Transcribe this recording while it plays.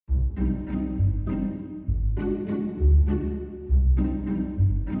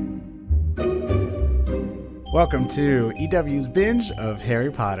Welcome to EW's binge of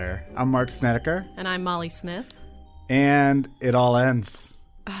Harry Potter. I'm Mark Snedeker. And I'm Molly Smith. And it all ends.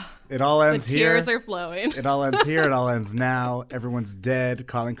 It all ends the here. Tears are flowing. It all ends here. It all ends now. Everyone's dead.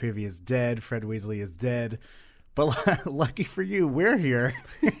 Colin Creevey is dead. Fred Weasley is dead. But lucky for you, we're here.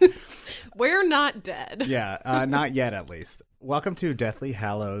 We're not dead. Yeah, not yet at least. Welcome to Deathly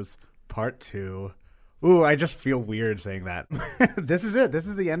Hallows Part 2. Ooh, I just feel weird saying that. This is it. This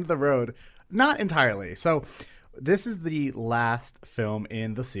is the end of the road. Not entirely. So this is the last film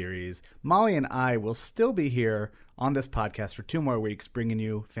in the series. Molly and I will still be here on this podcast for 2 more weeks, bringing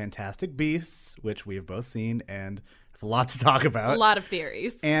you Fantastic Beasts, which we have both seen and have a lot to talk about. A lot of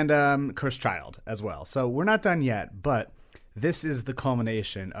theories. And Cursed Child as well. So we're not done yet, but this is the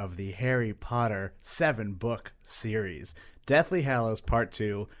culmination of the Harry Potter 7-book series. Deathly Hallows Part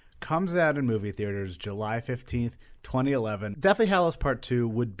 2 comes out in movie theaters July 15th, 2011. Deathly Hallows Part 2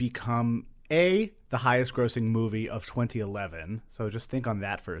 would become the highest grossing movie of 2011. So just think on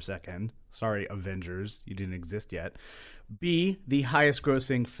that for a second. Sorry, Avengers, you didn't exist yet. B, the highest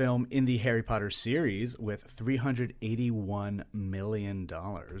grossing film in the Harry Potter series with $381 million,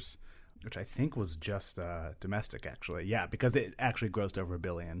 which I think was just domestic, actually. Yeah, because it actually grossed over $1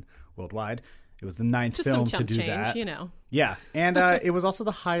 billion worldwide. It was the 9th just film some to do change, that. You know. Yeah, and it was also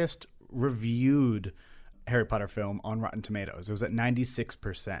the highest reviewed Harry Potter film on Rotten Tomatoes. It was at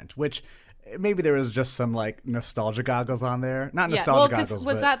 96%, which maybe there was just some like nostalgia goggles on there. Not nostalgia goggles.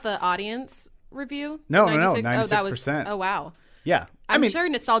 Was that the audience review? No, 96%. Oh, wow. Yeah. I'm sure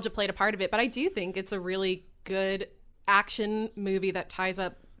nostalgia played a part of it, but I do think it's a really good action movie that ties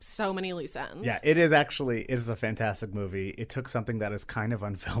up so many loose ends. Yeah, it is a fantastic movie. It took something that is kind of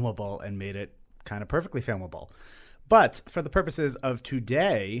unfilmable and made it kind of perfectly filmable. But for the purposes of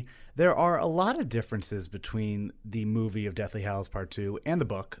today, there are a lot of differences between the movie of Deathly Hallows Part 2 and the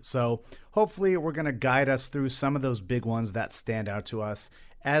book. So hopefully we're going to guide us through some of those big ones that stand out to us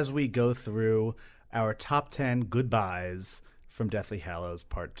as we go through our top 10 goodbyes from Deathly Hallows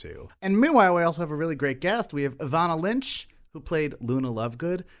Part 2. And meanwhile, we also have a really great guest. We have Ivana Lynch, who played Luna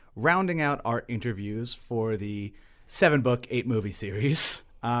Lovegood, rounding out our interviews for the 7-book, 8-movie series.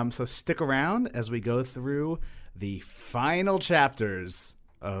 So stick around as we go through the final chapters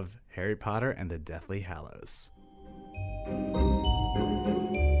of Harry Potter and the Deathly Hallows.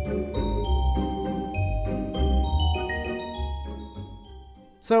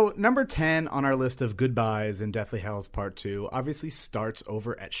 So number 10 on our list of goodbyes in Deathly Hallows Part 2 obviously starts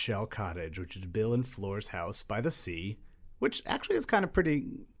over at Shell Cottage, which is Bill and Flora's house by the sea, which actually is kind of pretty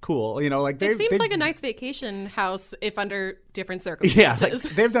cool. You know, like it seems like a nice vacation house if under different circumstances. Yeah,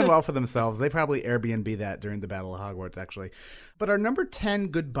 like they've done well for themselves. They probably Airbnb that during the Battle of Hogwarts, actually. But our number 10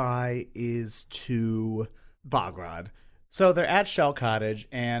 goodbye is to Bogrod. So they're at Shell Cottage,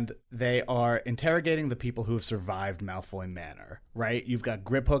 and they are interrogating the people who have survived Malfoy Manor, right? You've got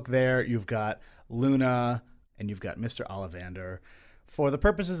Griphook there, you've got Luna, and you've got Mr. Ollivander. For the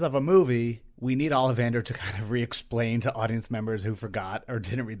purposes of a movie, we need Ollivander to kind of re-explain to audience members who forgot or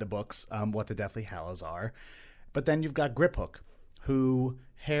didn't read the books what the Deathly Hallows are. But then you've got Griphook, who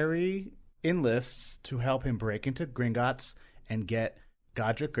Harry enlists to help him break into Gringotts and get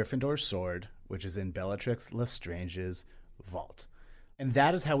Godric Gryffindor's sword, which is in Bellatrix Lestrange's vault. And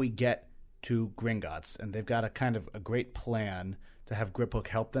that is how we get to Gringotts. And they've got a kind of a great plan to have Griphook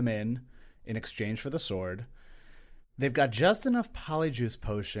help them in exchange for the sword. They've got just enough Polyjuice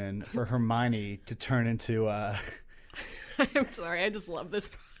potion for Hermione to turn into I'm sorry, I just love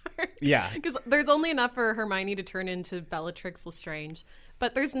this part. Yeah. Because there's only enough for Hermione to turn into Bellatrix Lestrange,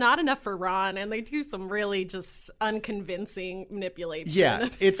 but there's not enough for Ron, and they do some really just unconvincing manipulation. Yeah,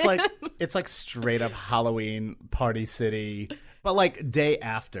 it's like straight up Halloween Party City. But, like, day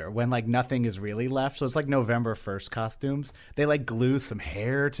after, when, like, nothing is really left. So it's, like, November 1st costumes. They, like, glue some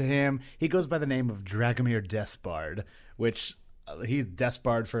hair to him. He goes by the name of Dragomir Despard, which he's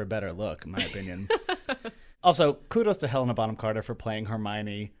Despard for a better look, in my opinion. Also, kudos to Helena Bonham Carter for playing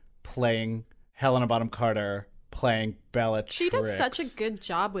Hermione, playing Helena Bonham Carter, playing Bellatrix. She does such a good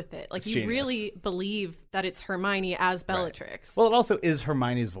job with it. Like, It's you genius. really believe that it's Hermione as Bellatrix. Right. Well, it also is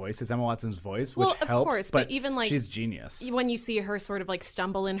Hermione's voice. It's Emma Watson's voice, which Well, of helps. course, but even, like, she's genius. When you see her sort of like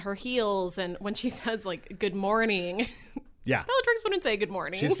stumble in her heels, and when she says like "good morning," Yeah, Bellatrix wouldn't say "good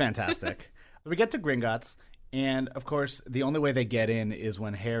morning." she's fantastic. We get to Gringotts, and of course, the only way they get in is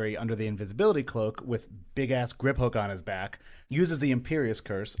when Harry, under the invisibility cloak with big ass Griphook on his back, uses the Imperious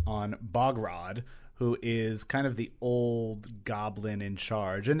Curse on Bogrod, who is kind of the old goblin in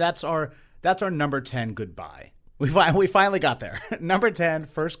charge, and that's our number 10 goodbye. We finally got there. Number 10,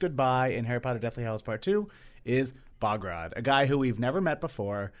 first goodbye in Harry Potter Deathly Hallows Part 2 is Bogrod, a guy who we've never met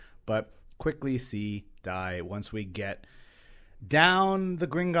before, but quickly see die once we get down the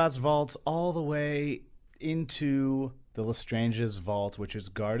Gringotts vaults all the way into the Lestrange's vault, which is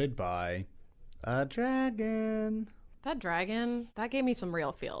guarded by a dragon. That dragon, that gave me some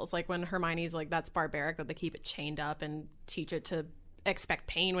real feels. Like when Hermione's like, that's barbaric that they keep it chained up and teach it to expect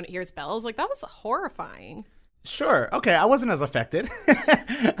pain when it hears bells. Like, that was horrifying. Sure. Okay, I wasn't as affected.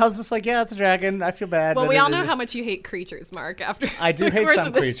 I was just like, yeah, it's a dragon. I feel bad. Well, we all know how much you hate creatures, Mark, after I do the hate course some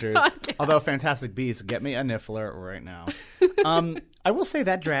of this creatures. podcast. Although Fantastic Beasts, get me a Niffler right now. I will say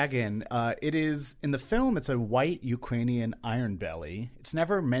that dragon, it is, in the film, it's a white Ukrainian iron belly. It's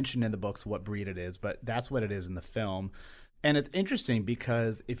never mentioned in the books what breed it is, but that's what it is in the film. And it's interesting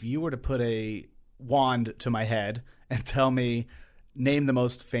because if you were to put a wand to my head and tell me, name the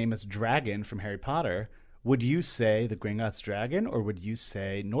most famous dragon from Harry Potter, would you say the Gringotts dragon or would you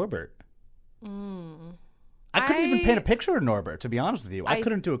say Norbert? I couldn't even paint a picture of Norbert, to be honest with you. I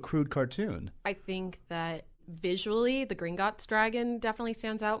couldn't do a crude cartoon. I think that visually, the Gringotts dragon definitely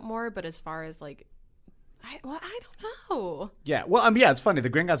stands out more, but as far as like, I don't know. Yeah, well, yeah, it's funny.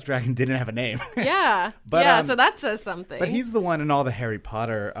 The Gringotts dragon didn't have a name. Yeah, But, so that says something. But he's the one in all the Harry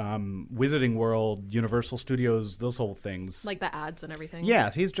Potter, Wizarding World, Universal Studios, those whole things. like the ads and everything.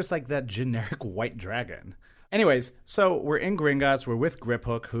 Yeah, he's just like that generic white dragon. Anyways, so we're in Gringotts. We're with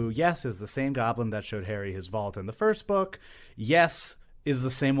Griphook, who, yes, is the same goblin that showed Harry his vault in the first book. Yes, is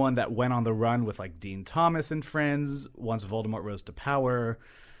the same one that went on the run with like Dean Thomas and friends once Voldemort rose to power.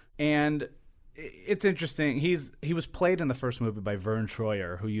 And it's interesting. He was played in the first movie by Vern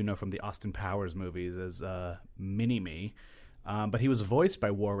Troyer, who you know from the Austin Powers movies as Mini-Me. But he was voiced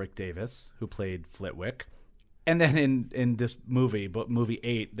by Warwick Davis, who played Flitwick. And then in this movie, but movie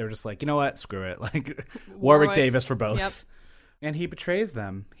 8, they're just like, you know what? Screw it. Like Warwick Davis for both. Yep. And he betrays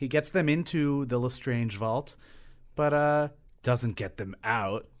them. He gets them into the Lestrange vault, but doesn't get them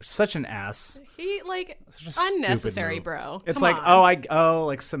out. Such an ass. He like Such a unnecessary, stupid move. bro. It's Come like, on.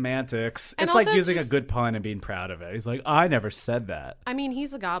 like semantics. And it's like also using a just- good pun and being proud of it. He's like, I never said that. I mean,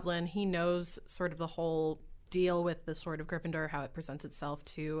 he's a goblin. He knows sort of the whole deal with the Sword of Gryffindor, how it presents itself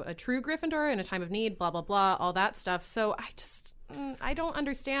to a true Gryffindor in a time of need, blah, blah, blah, all that stuff. So I don't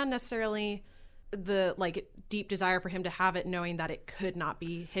understand necessarily the like deep desire for him to have it, knowing that it could not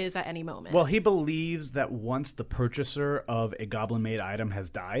be his at any moment. Well, he believes that once the purchaser of a goblin-made item has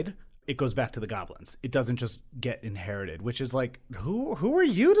died, it goes back to the goblins. It doesn't just get inherited, which is like, who are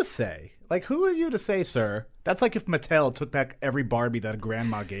you to say? Like, who are you to say, sir? That's like if Mattel took back every Barbie that a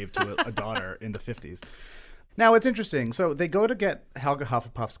grandma gave to a daughter in the 50s. Now, it's interesting. So they go to get Helga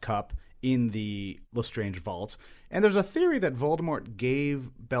Hufflepuff's cup in the Lestrange vault, and there's a theory that Voldemort gave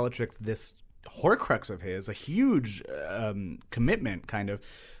Bellatrix this Horcrux of his, a huge commitment, kind of,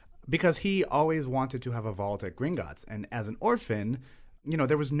 because he always wanted to have a vault at Gringotts. And as an orphan, you know,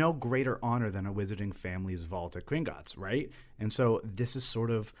 there was no greater honor than a wizarding family's vault at Gringotts, right? And so this is sort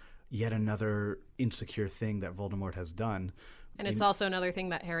of yet another insecure thing that Voldemort has done. and it's also another thing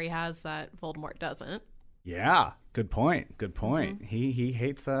that Harry has that Voldemort doesn't. Yeah, good point. Good point. Mm-hmm. He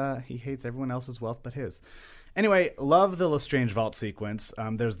hates everyone else's wealth but his. Anyway, love the Lestrange vault sequence.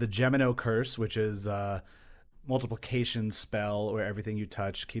 There's the Gemino curse, which is a multiplication spell where everything you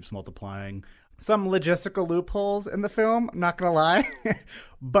touch keeps multiplying. Some logistical loopholes in the film, I'm not gonna lie,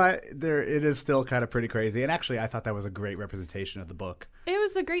 but it is still kind of pretty crazy. And actually, I thought that was a great representation of the book. It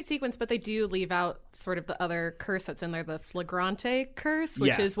was a great sequence, but they do leave out sort of the other curse that's in there, the Flagrante curse,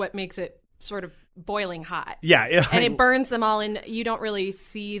 which is what makes it sort of boiling hot. Yeah. And it burns them all, and you don't really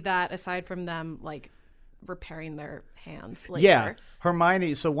see that aside from them, like, repairing their hands later. Yeah.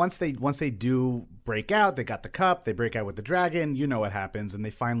 Hermione, so once they do break out, they got the cup, they break out with the dragon, you know what happens, and they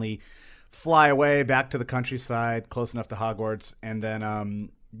finally fly away back to the countryside, close enough to Hogwarts, and then,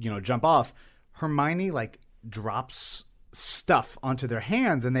 jump off. Hermione, like, drops stuff onto their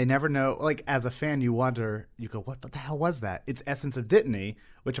hands, and they never know. Like, as a fan, you wonder, you go, what the hell was that? It's Essence of Dittany,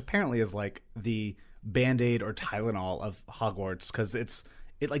 which apparently is, like, the Band-Aid or Tylenol of Hogwarts, because it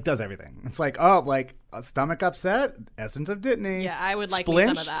like does everything. It's like, oh, like a stomach upset, Essence of Dittany. Yeah, I would like me some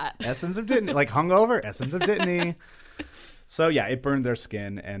of Splinched, that. Essence of Dittany. Like hungover, Essence of Dittany. So yeah, it burned their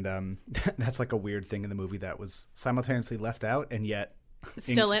skin, and that's like a weird thing in the movie that was simultaneously left out and yet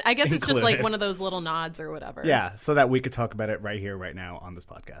Still in. I guess it's just like included. one of those little nods or whatever. Yeah, so that we could talk about it right here, right now on this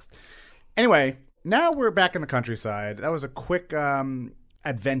podcast. Anyway, now we're back in the countryside. That was a quick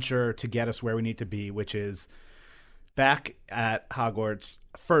adventure to get us where we need to be, which is back at Hogwarts,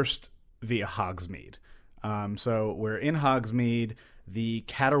 first via Hogsmeade. So we're in Hogsmeade. The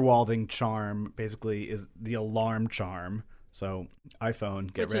caterwauling charm basically is the alarm charm. So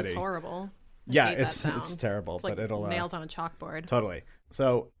iPhone, get Which ready. is horrible. I Yeah, hate that it's sound. terrible, It's like but it'll nails on a chalkboard. totally.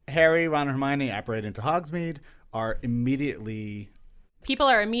 So Harry, Ron, and Hermione apparate into Hogsmeade, are immediately People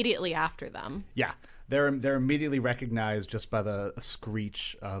are immediately after them. yeah, they're immediately recognized just by the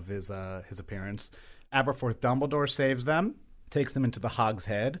screech of his appearance. Aberforth Dumbledore saves them, takes them into the Hog's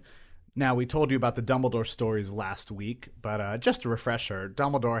Head. Now, we told you about the Dumbledore stories last week, but just a refresher,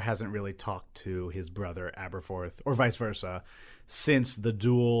 Dumbledore hasn't really talked to his brother Aberforth, or vice versa, since the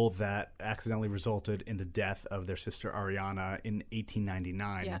duel that accidentally resulted in the death of their sister Ariana in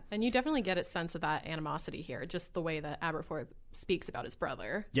 1899. Yeah, and you definitely get a sense of that animosity here, just the way that Aberforth speaks about his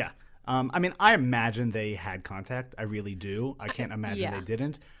brother. Yeah. I mean, I imagine they had contact. I really do. I can't imagine they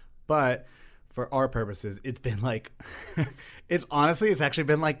didn't. But for our purposes, it's been like, it's actually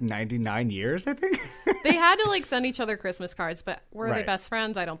been like 99 years, I think. They had to like send each other Christmas cards, but were they Right. best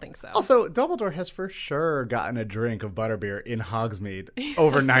friends? I don't think so. Also, Dumbledore has for sure gotten a drink of butterbeer in Hogsmeade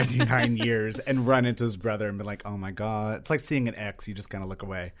over 99 years and run into his brother and been like, oh my God. It's like seeing an ex. You just kind of look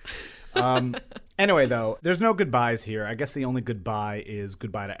away. Anyway, though, there's no goodbyes here. I guess the only goodbye is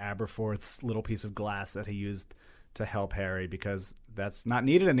goodbye to Aberforth's little piece of glass that he used to help Harry, because that's not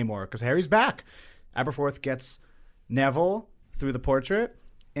needed anymore because Harry's back. Aberforth gets Neville through the portrait,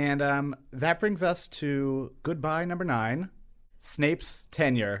 and that brings us to goodbye number 9, Snape's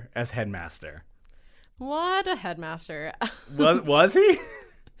tenure as headmaster. What a headmaster. Was he?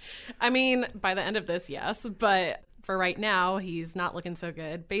 I mean, by the end of this, yes, but for right now, he's not looking so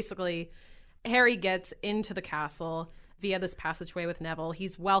good. Basically, Harry gets into the castle via this passageway with Neville.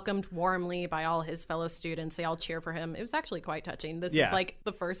 He's welcomed warmly by all his fellow students. They all cheer for him. It was actually quite touching. This is like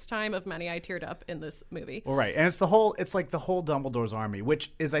the first time of many I teared up in this movie. Well, right. And it's like the whole Dumbledore's army,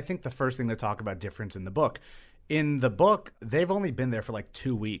 which is, I think, the first thing to talk about difference in the book. In the book, they've only been there for like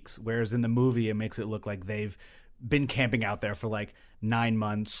 2 weeks, whereas in the movie, it makes it look like they've been camping out there for like 9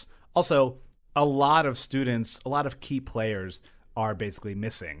 months. Also, a lot of students, a lot of key players are basically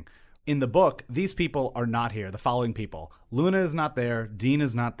missing. In the book, these people are not here. The following people: Luna is not there, Dean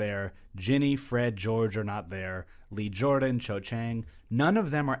is not there, Ginny, Fred, George are not there, Lee Jordan, Cho Chang. None of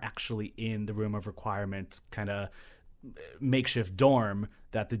them are actually in the Room of Requirement kind of makeshift dorm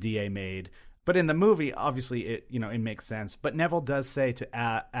that the DA made. But in the movie, obviously, it makes sense. But Neville does say to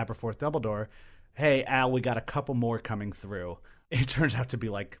Aberforth Dumbledore, hey, Al, we got a couple more coming through. It turns out to be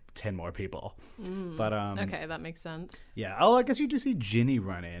like 10 more people. But Okay, that makes sense. yeah. Oh, I guess you do see Ginny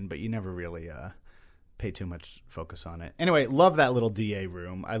run in, but you never really pay too much focus on it. Anyway, love that little DA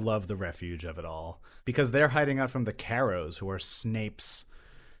room. I love the refuge of it all because they're hiding out from the Carrows, who are Snape's,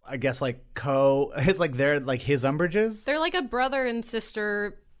 I guess, like it's like they're like his Umbridges. They're like a brother and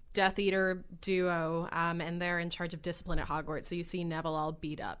sister Death Eater duo, and they're in charge of discipline at Hogwarts. So you see Neville all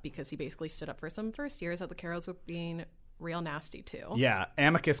beat up because he basically stood up for some first years that the Carrows were being real nasty too. Yeah,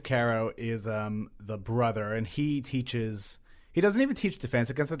 Amicus Carrow is the brother, and he doesn't even teach defense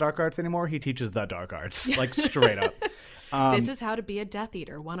against the dark arts anymore. He teaches the dark arts, like straight up. This is how to be a Death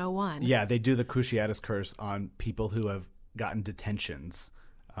Eater 101. Yeah, they do the Cruciatus Curse on people who have gotten detentions.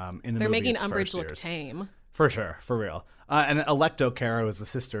 In the They're movie, making it's Umbridge first look years. tame. For sure, for real. And Electo Carrow is the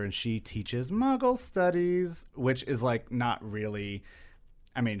sister, and she teaches Muggle studies, which is like not really.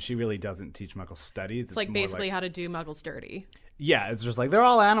 I mean, she really doesn't teach Muggle studies. It's like basically how to do Muggles dirty. Yeah, it's just like they're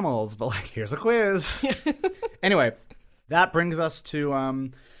all animals, but like here's a quiz. Anyway, that brings us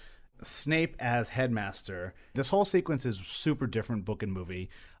to Snape as headmaster. This whole sequence is super different book and movie.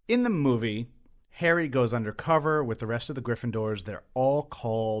 In the movie, Harry goes undercover with the rest of the Gryffindors. They're all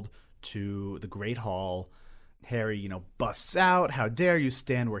called to the Great Hall. Harry, busts out. How dare you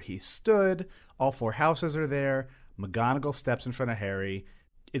stand where he stood? All 4 houses are there. McGonagall steps in front of Harry.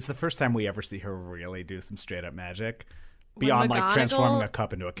 It's the first time we ever see her really do some straight up magic beyond like transforming a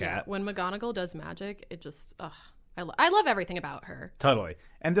cup into a cat. Yeah, when McGonagall does magic, it just, I love everything about her. Totally.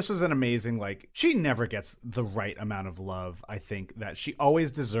 And this was an amazing, she never gets the right amount of love, I think, that she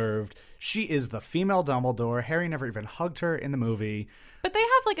always deserved. She is the female Dumbledore. Harry never even hugged her in the movie. But they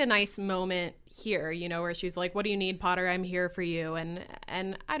have like a nice moment here, where she's like, what do you need, Potter? I'm here for you. And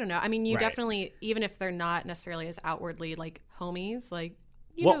I don't know. I mean, you definitely, even if they're not necessarily as outwardly like homies, like,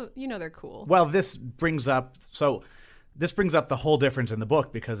 you know they're cool. Well, this brings up the whole difference in the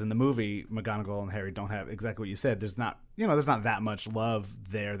book, because in the movie, McGonagall and Harry don't have exactly what you said. There's not that much love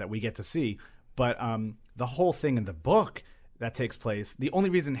there that we get to see. But the whole thing in the book that takes place, the only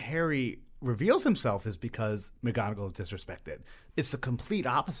reason Harry reveals himself is because McGonagall is disrespected. It's the complete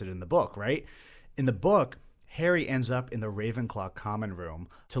opposite in the book, right? In the book, Harry ends up in the Ravenclaw common room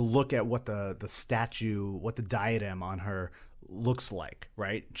to look at what the statue, what the diadem on her looks like,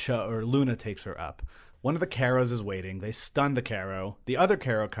 right? Or Luna takes her up. One of the Carrows is waiting. They stun the Carrow. The other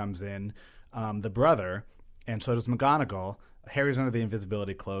Carrow comes in, the brother, and so does McGonagall. Harry's under the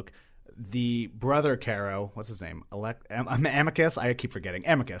invisibility cloak. The brother Carrow, what's his name? Amicus? I keep forgetting.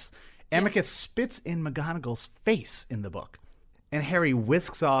 Amicus. Amicus spits in McGonagall's face in the book. And Harry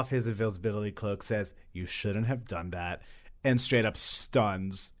whisks off his invisibility cloak, says, "You shouldn't have done that," and straight up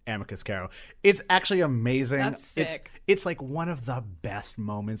stuns Amicus Carrow. It's actually amazing. That's sick. It's like one of the best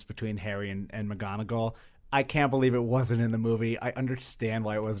moments between Harry and McGonagall. I can't believe it wasn't in the movie. I understand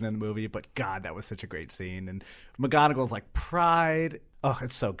why it wasn't in the movie, but God, that was such a great scene. And McGonagall's like pride. Oh,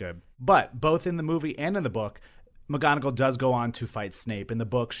 it's so good. But both in the movie and in the book, McGonagall does go on to fight Snape. In the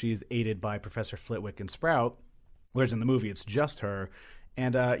book, she's aided by Professor Flitwick and Sprout, whereas in the movie, it's just her.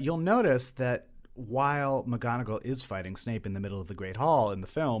 And you'll notice that while McGonagall is fighting Snape in the middle of the Great Hall in the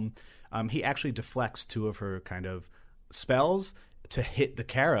film, he actually deflects two of her kind of spells to hit the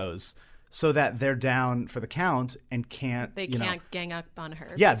Carrows so that they're down for the count and can't gang up on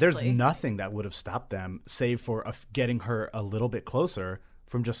her. Yeah, basically. There's nothing that would have stopped them save for getting her a little bit closer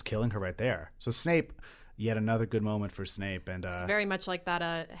from just killing her right there. So Snape, yet another good moment for Snape. And it's very much like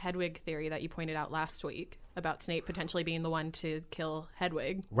that Hedwig theory that you pointed out last week about Snape potentially being the one to kill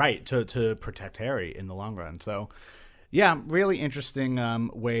Hedwig. Right, to protect Harry in the long run. So, yeah, really interesting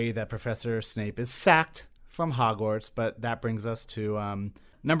way that Professor Snape is sacked from Hogwarts. But that brings us to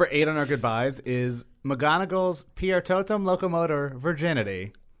number 8 on our goodbyes is McGonagall's Pier Totem Locomotor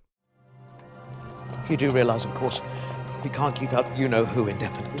Virginity. You do realize, of course, we can't keep up you-know-who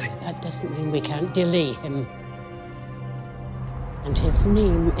indefinitely. That doesn't mean we can't delay him. And his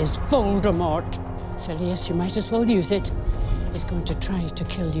name is Voldemort. Phileas, you might as well use it. He's going to try to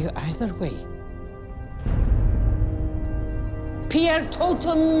kill you either way. Pier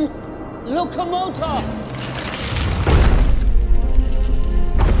Totem Locomotor!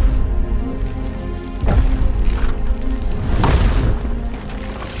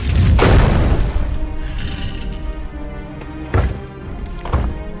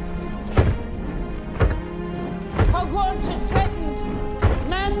 Hogwarts is threatened.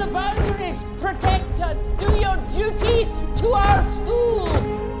 Man the boundaries. Protect us. Do your duty to our school.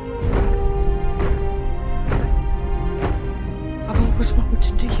 I've always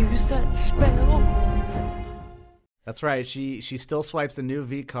wanted to use that spell. That's right. She still swipes a new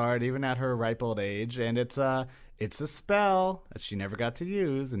V card even at her ripe old age, and it's a spell that she never got to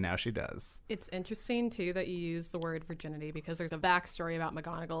use, and now she does. It's interesting, too, that you use the word virginity because there's a backstory about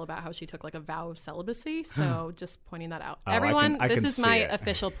McGonagall about how she took like a vow of celibacy. So just pointing that out. Oh, Everyone, I this can is my see it.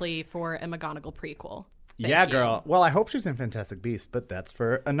 official plea for a McGonagall prequel. Yeah, Thank you. girl. Well, I hope she's in Fantastic Beasts, but that's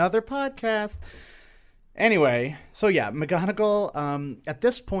for another podcast. Anyway, so yeah, McGonagall, at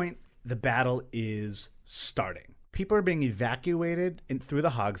this point, the battle is starting. People are being evacuated through the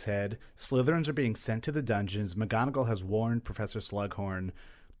Hogshead. Slytherins are being sent to the dungeons. McGonagall has warned Professor Slughorn,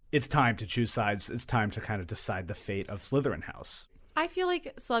 it's time to choose sides. It's time to kind of decide the fate of Slytherin House. I feel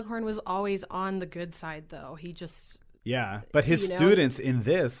like Slughorn was always on the good side, though. He just... Yeah, but his students in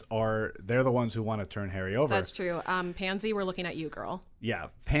this they're the ones who want to turn Harry over. That's true. Pansy, we're looking at you, girl. Yeah,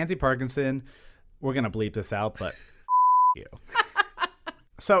 Pansy Parkinson, we're going to bleep this out, but you.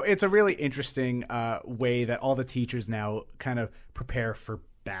 So it's a really interesting way that all the teachers now kind of prepare for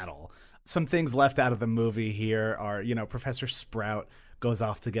battle. Some things left out of the movie here are, Professor Sprout goes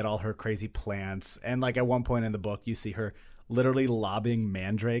off to get all her crazy plants. And like at one point in the book, you see her literally lobbing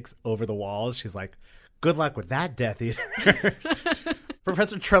mandrakes over the walls. She's like, good luck with that, Death Eaters.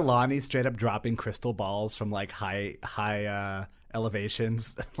 Professor Trelawney straight up dropping crystal balls from like high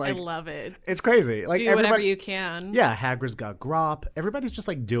elevations. Like, I love it. It's crazy. Like do whatever you can. Yeah, Hagrid's got Grop. Everybody's just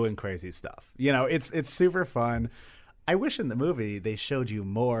like doing crazy stuff. It's super fun. I wish in the movie they showed you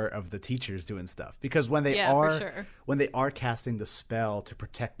more of the teachers doing stuff because when they are casting the spell to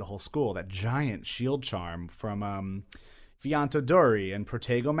protect the whole school, that giant shield charm from Fianto Dori and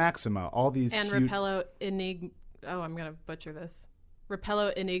Protego Maxima, all these and Repello Enigma. Oh, I'm gonna butcher this.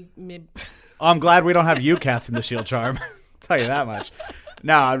 Repello Enigma. I'm glad we don't have you casting the shield charm. Tell you that much.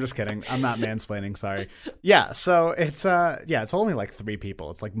 No, I'm just kidding. I'm not mansplaining. Sorry. Yeah. So it's it's only like 3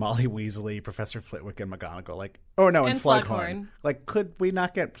 people. It's like Molly Weasley, Professor Flitwick, and McGonagall. And Slughorn. Like, could we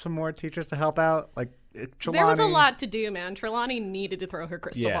not get some more teachers to help out? Like, Trelawney. There was a lot to do, man. Trelawney needed to throw her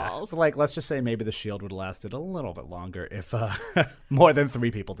crystal balls. Like, let's just say maybe the shield would have lasted a little bit longer if more than 3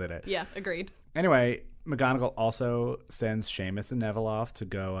 people did it. Yeah, agreed. Anyway, McGonagall also sends Seamus and Neville off to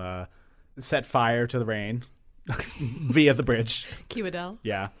go set fire to the rain. Via the bridge. Kewadell.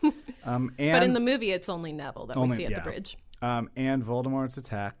 Yeah. But in the movie, it's only Neville that we see at the bridge. And Voldemort's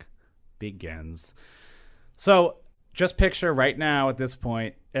attack begins. So Just picture right now at this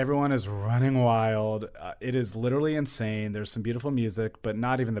point, everyone is running wild. It is literally insane. There's some beautiful music, but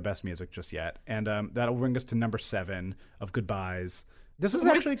not even the best music just yet. And that'll bring us to number 7 of goodbyes. This is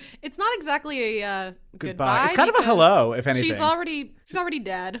actually... It's not exactly a goodbye. It's kind of a hello, if anything. She's already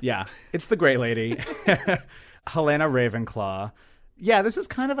dead. Yeah, it's the great lady, Helena Ravenclaw. Yeah, this is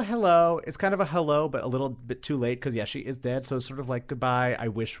kind of a hello. It's kind of a hello, but a little bit too late because, yeah, she is dead. So it's sort of like goodbye. I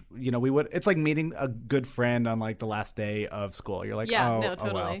wish, we would. It's like meeting a good friend on like the last day of school. You're like, yeah, oh, no,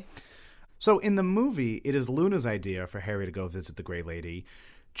 totally. Oh, well. So in the movie, it is Luna's idea for Harry to go visit the Grey Lady.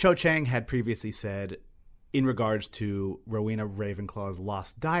 Cho Chang had previously said, in regards to Rowena Ravenclaw's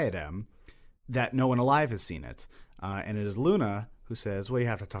lost diadem, that no one alive has seen it. And it is Luna who says, well, you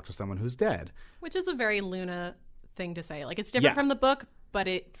have to talk to someone who's dead. Which is a very Luna thing to say. Like, it's different from the book, but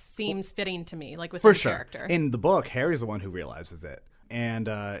it seems fitting to me, like, with the character. In the book, Harry's the one who realizes it. And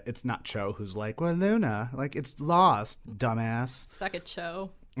it's not Cho who's like, well, Luna, like, it's lost, dumbass. Suck it,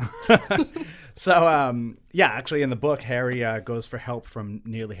 Cho. So, actually in the book, Harry goes for help from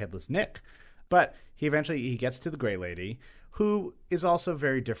Nearly Headless Nick. But he eventually gets to the Grey Lady, who is also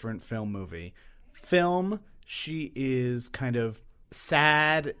very different movie. Film, she is kind of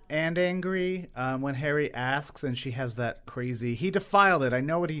sad and angry when Harry asks, and she has that crazy, he defiled it, I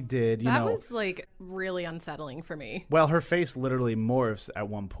know what he did. That was like really unsettling for me. Well, her face literally morphs at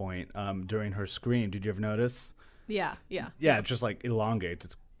one point during her scream. Did you ever notice? Yeah. Yeah, it just like elongates.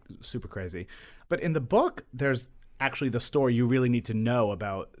 It's super crazy. But in the book, there's actually the story you really need to know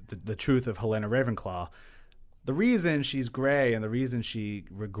about the truth of Helena Ravenclaw. The reason she's gray and the reason she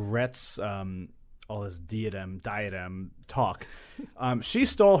regrets all this diadem talk, she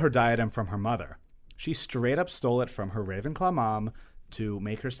stole her diadem from her mother. She straight up stole it from her Ravenclaw mom to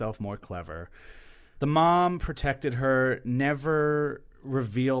make herself more clever. The mom protected her, never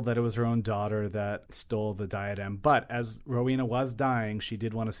revealed that it was her own daughter that stole the diadem. But as Rowena was dying, she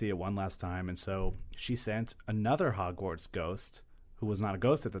did want to see it one last time. And so she sent another Hogwarts ghost, who was not a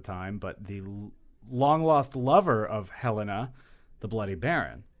ghost at the time, but the long-lost lover of Helena, the Bloody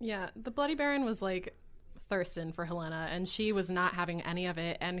Baron. Yeah, the Bloody Baron was like thirsting for Helena, and she was not having any of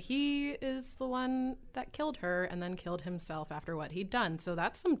it. And he is the one that killed her and then killed himself after what he'd done. So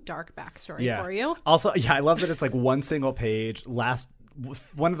that's some dark backstory for you. Also, I love that it's like one single page,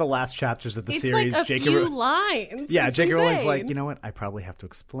 one of the last chapters of the series. Like a few lines. Yeah, it's J.K. insane. Rowling's like, you know what? I probably have to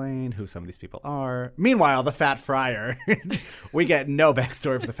explain who some of these people are. Meanwhile, the Fat Friar, we get no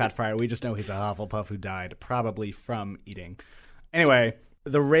backstory for the Fat Friar. We just know he's a Hufflepuff who died, probably from eating. Anyway,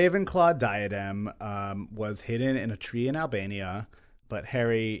 the Ravenclaw diadem was hidden in a tree in Albania, but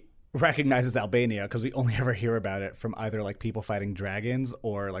Harry recognizes Albania because we only ever hear about it from either like people fighting dragons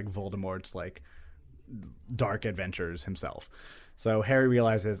or like Voldemort's like dark adventures himself. So Harry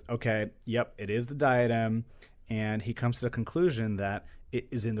realizes, okay, yep, it is the diadem, and he comes to the conclusion that it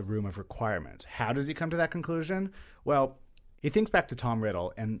is in the Room of Requirement. How does he come to that conclusion? Well, he thinks back to Tom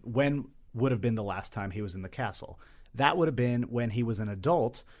Riddle, and when would have been the last time he was in the castle? That would have been when he was an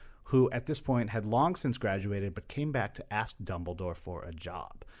adult who, at this point, had long since graduated, but came back to ask Dumbledore for a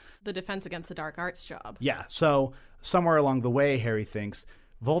job. The Defense Against the Dark Arts job. Yeah, so somewhere along the way, Harry thinks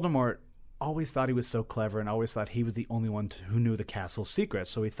Voldemort always thought he was so clever and always thought he was the only one who knew the castle's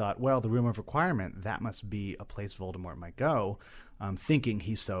secrets. So he thought, well, the Room of Requirement, that must be a place Voldemort might go, thinking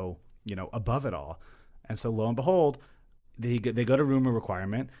he's so, above it all. And so lo and behold, they go to Room of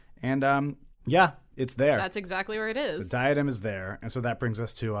Requirement, and it's there. That's exactly where it is. The diadem is there. And so that brings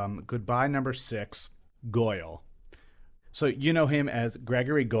us to goodbye number 6, Goyle. So you know him as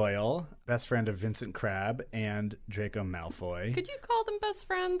Gregory Goyle, best friend of Vincent Crabbe and Draco Malfoy. Could you call them best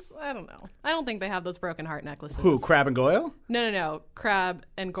friends? I don't know. I don't think they have those broken heart necklaces. Who, Crabbe and Goyle? No. Crabbe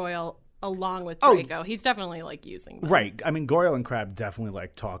and Goyle along with Draco. He's definitely like using them. Right. I mean, Goyle and Crabbe definitely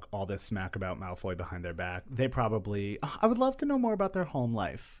like talk all this smack about Malfoy behind their back. They probably, I would love to know more about their home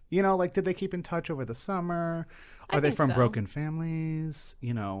life. Like, did they keep in touch over the summer? Are they from broken families?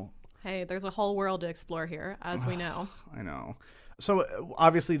 Hey, there's a whole world to explore here, as we know. I know. So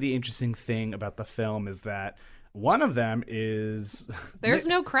obviously the interesting thing about the film is that one of them is... There's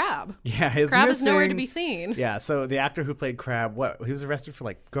no Crabbe. Yeah, his Crabbe missing. is nowhere to be seen. Yeah, so the actor who played Crabbe, he was arrested for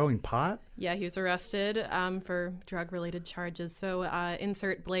like growing pot? Yeah, he was arrested for drug-related charges. So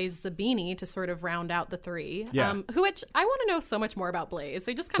insert Blaise Zabini to sort of round out the 3. Yeah. Which I want to know so much more about Blaise.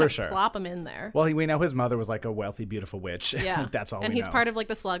 They just kind of plop him in there. Well, we know his mother was like a wealthy, beautiful witch. Yeah. That's all and we know. he's part of like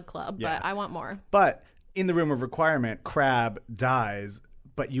the Slug Club, but I want more. But in the Room of Requirement, Crabbe dies,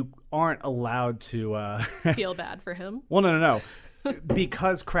 but you aren't allowed to... feel bad for him. Well, no.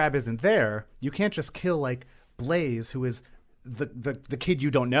 Because Crabbe isn't there, you can't just kill like Blaise, who is the kid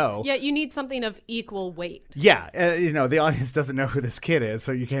you don't know. Yeah, you need something of equal weight. Yeah, the audience doesn't know who this kid is,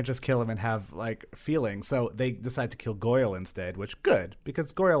 so you can't just kill him and have like feelings. So they decide to kill Goyle instead, which good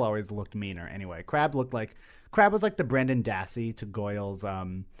because Goyle always looked meaner anyway. Crabbe was like the Brendan Dassey to Goyle's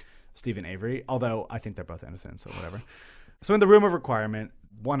Stephen Avery, although I think they're both innocent, so whatever. So in the Room of Requirement,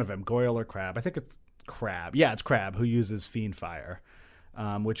 one of them, Goyle or Crabbe, I think it's Crabbe. Yeah, it's Crabbe who uses fiend fire.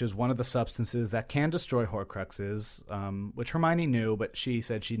 Which is one of the substances that can destroy Horcruxes, which Hermione knew, but she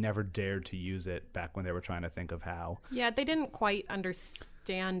said she never dared to use it back when they were trying to think of how. Yeah, they didn't quite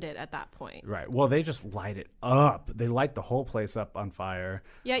understand it at that point. Right. Well, they just light it up. They light the whole place up on fire.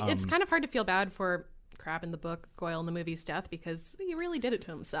 Yeah, it's kind of hard to feel bad for Crabbe in the book, Goyle in the movie's death, because he really did it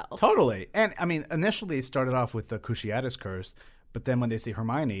to himself. Totally. And, I mean, initially it started off with the Cruciatus curse, but then when they see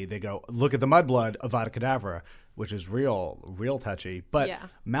Hermione, they go, look at the mudblood of Avada Kedavra, which is real touchy. But yeah.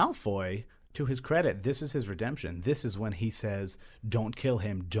 Malfoy, to his credit, this is his redemption. This is when he says, don't kill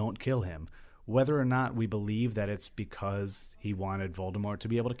him, don't kill him. Whether or not we believe that it's because he wanted Voldemort to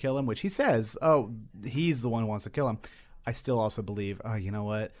be able to kill him, which he says, he's the one who wants to kill him. I still also believe, you know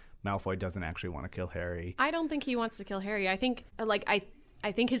what? Malfoy doesn't actually want to kill Harry. I don't think he wants to kill Harry. I think, I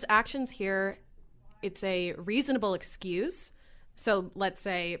think his actions here, it's a reasonable excuse. So let's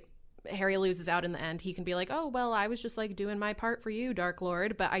say Harry loses out in the end. He can be like, oh, well, I was just like doing my part for you, Dark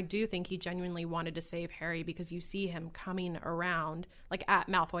Lord. But I do think he genuinely wanted to save Harry because you see him coming around like at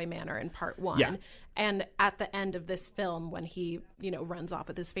Malfoy Manor in part 1. Yeah. And at the end of this film, when he, runs off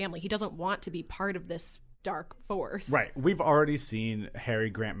with his family, he doesn't want to be part of this dark force. Right. We've already seen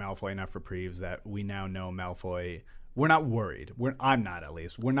Harry grant Malfoy enough reprieves that we now know Malfoy. We're not worried. I'm not, at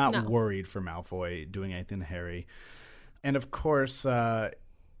least. We're not worried for Malfoy doing anything to Harry. And of course,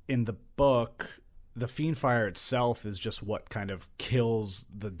 in the book, the fiend fire itself is just what kind of kills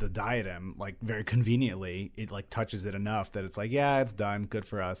the diadem, like very conveniently. It like touches it enough that it's like, yeah, it's done, good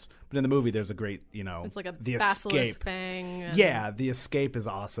for us. But in the movie, there's a great, it's like a the basilisk escape. fang. Yeah, the escape is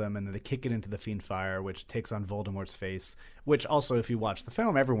awesome, and then they kick it into the fiend fire, which takes on Voldemort's face. Which also, if you watch the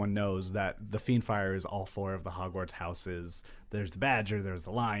film, everyone knows that the fiend fire is all 4 of the Hogwarts houses. There's the badger, there's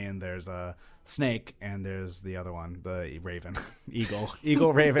the lion, there's a snake, and there's the other one, the raven,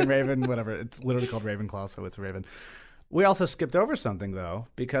 eagle, raven, whatever. It's literally called Ravenclaw, so it's a raven. We also skipped over something though,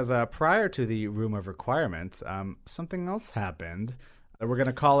 because prior to the Room of Requirement, something else happened. We're going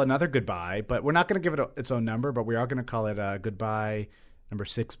to call another goodbye, but we're not going to give it its own number, but we are going to call it goodbye number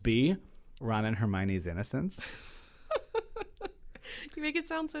 6B, Ron and Hermione's innocence. You make it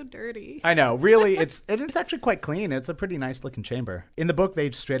sound so dirty. I know. Really, it's actually quite clean. It's a pretty nice looking chamber. In the book,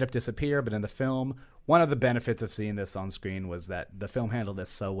 they straight up disappear, but in the film, one of the benefits of seeing this on screen was that the film handled this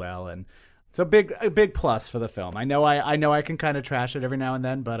so well, and it's a big plus for the film. I know I can kind of trash it every now and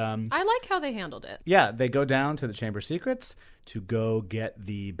then, but I like how they handled it. Yeah, they go down to the Chamber of Secrets to go get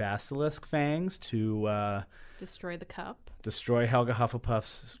the basilisk fangs to destroy the cup. Destroy Helga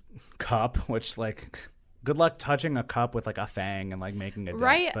Hufflepuff's cup, which good luck touching a cup with a fang and making a dent.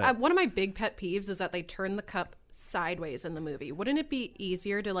 Right. But One of my big pet peeves is that they turn the cup sideways in the movie. Wouldn't it be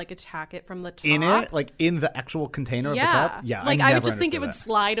easier to attack it from the top? In it, in the actual container of the cup. Yeah. I would just think it would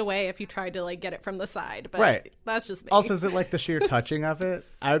slide away if you tried to get it from the side. But right. That's just me. Also, is it the sheer touching of it?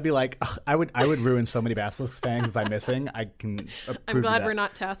 I would be I would ruin so many basilisk fangs by missing. I can. I'm glad we're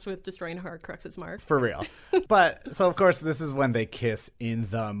not tasked with destroying Horcruxes, Mark. For real. But so of course this is when they kiss in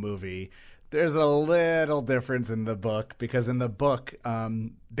the movie. There's a little difference in the book because in the book,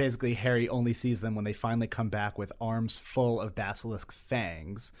 basically Harry only sees them when they finally come back with arms full of basilisk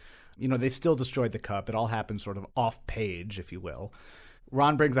fangs. They've still destroyed the cup. It all happens sort of off page, if you will.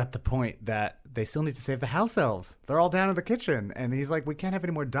 Ron brings up the point that they still need to save the house elves. They're all down in the kitchen. And he's like, we can't have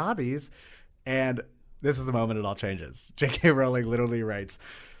any more Dobbies. And this is the moment it all changes. J.K. Rowling literally writes,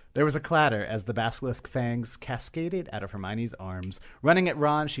 there was a clatter as the basilisk fangs cascaded out of Hermione's arms. Running at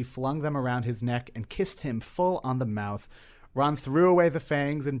Ron, she flung them around his neck and kissed him full on the mouth. Ron threw away the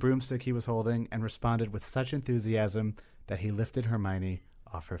fangs and broomstick he was holding and responded with such enthusiasm that he lifted Hermione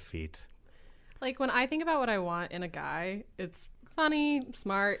off her feet. When I think about what I want in a guy, it's funny,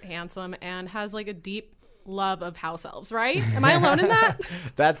 smart, handsome, and has a deep love of house elves, right? Am I alone in that?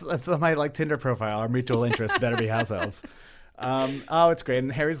 That's on my Tinder profile. Our mutual interest better be house elves. It's great.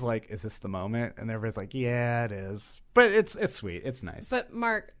 And Harry's like, is this the moment? And everybody's like, yeah, it is. But it's sweet. It's nice. But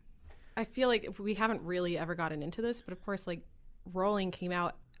Mark, I feel like we haven't really ever gotten into this, but of course, Rowling came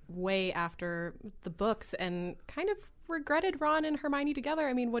out way after the books and kind of regretted Ron and Hermione together.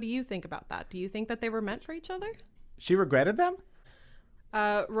 I mean, what do you think about that? Do you think that they were meant for each other? She regretted them?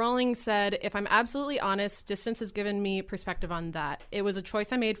 Rowling said, if I'm absolutely honest, distance has given me perspective on that. It was a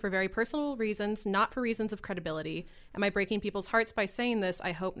choice I made for very personal reasons, not for reasons of credibility. Am I breaking people's hearts by saying this?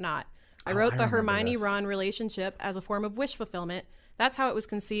 I hope not. I wrote the Hermione-Ron relationship as a form of wish fulfillment. That's how it was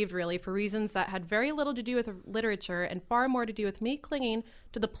conceived, really, for reasons that had very little to do with literature and far more to do with me clinging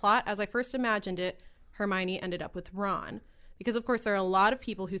to the plot as I first imagined it. Hermione ended up with Ron. Because, of course, there are a lot of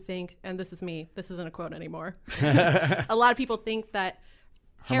people who think, and this is me, this isn't a quote anymore, a lot of people think that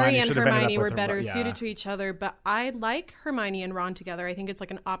Harry and Hermione were better suited to each other, but I like Hermione and Ron together. I think it's like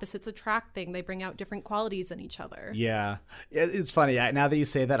an opposites attract thing. They bring out different qualities in each other. Yeah. It's funny. Now that you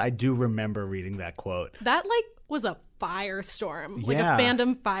say that, I do remember reading that quote. That, was a firestorm. Like a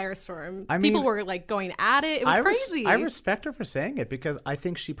fandom firestorm. People were, going at it. It was crazy. I respect her for saying it because I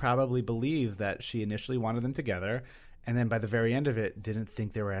think she probably believes that she initially wanted them together, and then by the very end of it, didn't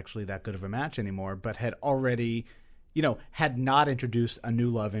think they were actually that good of a match anymore, but had already... had not introduced a new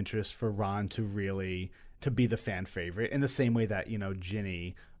love interest for Ron to be the fan favorite in the same way that,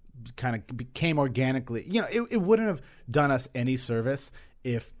 Ginny kind of became organically, it wouldn't have done us any service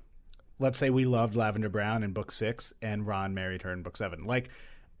if, let's say, we loved Lavender Brown in book 6 and Ron married her in book 7.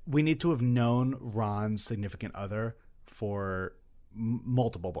 We need to have known Ron's significant other for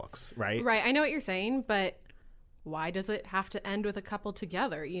multiple books, right? Right. I know what you're saying, but why does it have to end with a couple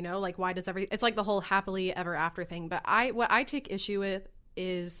together? Why does it's like the whole happily ever after thing. But what I take issue with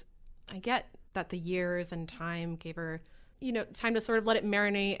is I get that the years and time gave her, time to sort of let it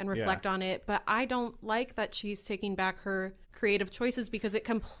marinate and reflect on it. But I don't like that she's taking back her creative choices because it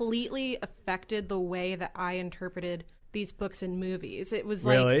completely affected the way that I interpreted these books and movies. It was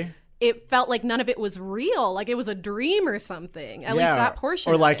really? It felt like none of it was real, like it was a dream or something. At least that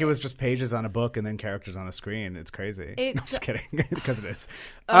portion. Or like it was just pages on a book and then characters on a screen. It's crazy. No, I'm just kidding, because it is.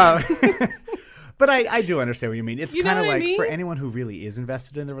 But I do understand what you mean. It's kind of like for anyone who really is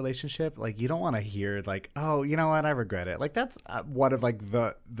invested in the relationship, you don't want to hear oh, you know what, I regret it. That's one of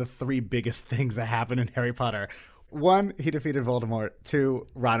the 3 biggest things that happen in Harry Potter. 1, he defeated Voldemort. 2,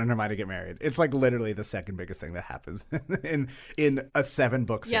 Ron and Hermione get married. It's literally the second biggest thing that happens in a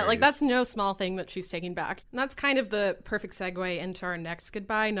 7-book series. Yeah, that's no small thing that she's taking back. And that's kind of the perfect segue into our next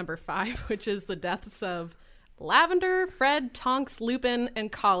goodbye, number 5, which is the deaths of Lavender, Fred, Tonks, Lupin, and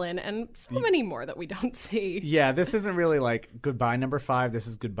Colin, and so many more that we don't see. Yeah, this isn't really goodbye number 5. This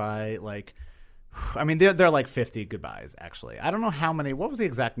is goodbye there are 50 goodbyes, actually. I don't know how many. What was the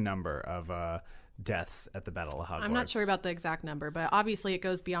exact number of deaths at the Battle of Hogwarts? I'm not sure about the exact number, but obviously it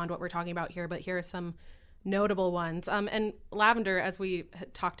goes beyond what we're talking about here. But here are some notable ones. And Lavender, as we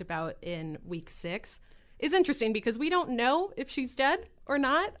talked about in week 6, is interesting because we don't know if she's dead or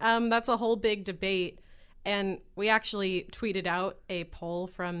not. That's a whole big debate. And we actually tweeted out a poll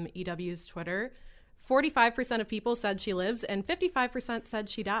from EW's Twitter. 45% of people said she lives and 55% said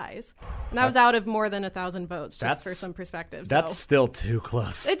she dies. And that was out of more than 1,000 votes, just for some perspective. That's still too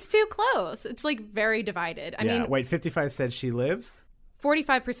close. It's too close. It's very divided. I mean, wait, 55 said she lives?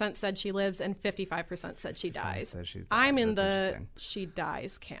 45% said she lives and 55% said she dies. I'm in the she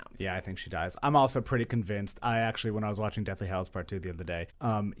dies camp. Yeah, I think she dies. I'm also pretty convinced. When I was watching Deathly Hallows Part 2 the other day,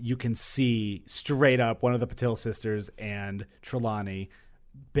 you can see straight up one of the Patil sisters and Trelawney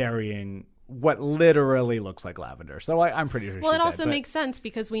burying what literally looks like Lavender. So I'm pretty sure Well, she's it also dead, makes sense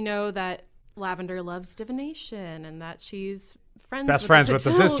because we know that Lavender loves divination and that she's best friends with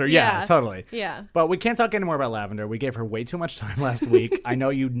the sister. Yeah, totally. Yeah. But we can't talk anymore about Lavender. We gave her way too much time last week. I know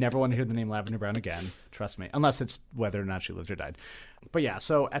you never want to hear the name Lavender Brown again. Trust me. Unless it's whether or not she lived or died. But yeah,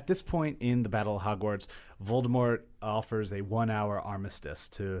 so at this point in the Battle of Hogwarts, Voldemort offers a 1-hour armistice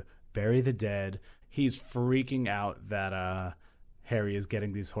to bury the dead. He's freaking out that Harry is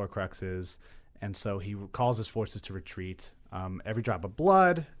getting these Horcruxes, and so he calls his forces to retreat. Every drop of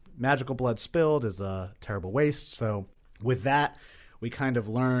blood, magical blood spilled, is a terrible waste. So with that, we kind of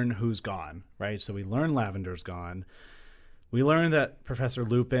learn who's gone, right? So we learn Lavender's gone. We learn that Professor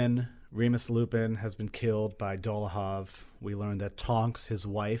Lupin, Remus Lupin, has been killed by Dolohov. We learn that Tonks, his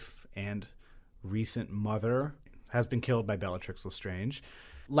wife and recent mother, has been killed by Bellatrix Lestrange.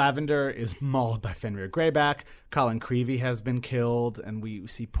 Lavender is mauled by Fenrir Greyback. Colin Creevey has been killed, and we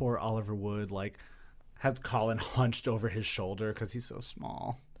see poor Oliver Wood has Colin hunched over his shoulder because he's so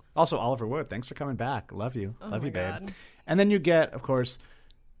small. Also, Oliver Wood, thanks for coming back. Love you. Love you, babe. God. And then you get, of course,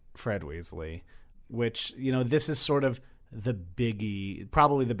 Fred Weasley, which, this is sort of the biggie,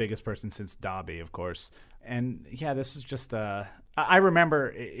 probably the biggest person since Dobby, of course. And yeah, this is just I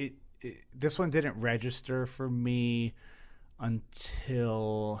remember this one didn't register for me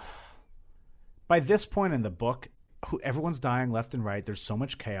until by this point in the book, everyone's dying left and right. There's so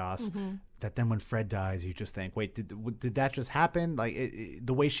much chaos that then when Fred dies, you just think, wait, did that just happen? Like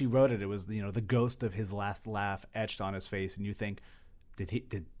the way she wrote it, it was, you know, the ghost of his last laugh etched on his face, and you think, did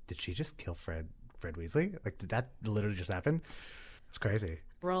she just kill Fred Weasley? Like, did that literally just happen? It's crazy.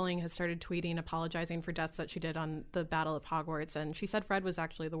 Rowling has started tweeting apologizing for deaths that she did on the Battle of Hogwarts, and she said Fred was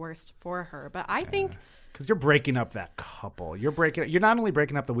actually the worst for her. But I think because you're breaking up that couple, you're not only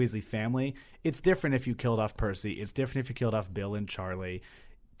breaking up the Weasley family. It's different if you killed off Percy. It's different if you killed off Bill and Charlie.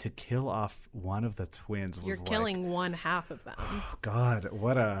 To kill off one of the twins was you're killing one half of them. Oh God,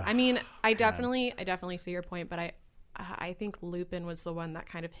 what a! I mean, I definitely see your point, but I think Lupin was the one that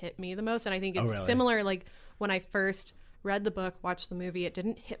kind of hit me the most, and I think it's similar. Like when I first read the book, watched the movie, it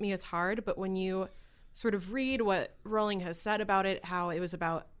didn't hit me as hard, but when you sort of read what Rowling has said about it, how it was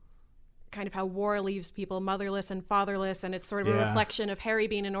about kind of how war leaves people motherless and fatherless, and it's sort of a reflection of Harry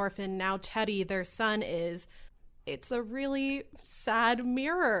being an orphan, now Teddy, their son, is. It's a really sad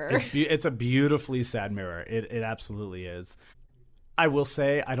mirror. It's a beautifully sad mirror. It absolutely is. I will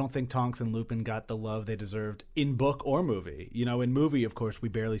say, I don't think Tonks and Lupin got the love they deserved in book or movie. You know, in movie, of course, we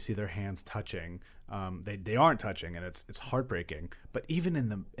barely see their hands touching. They aren't touching, and it's heartbreaking. But even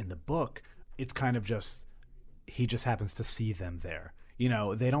in the book, it's kind of just he just happens to see them there. You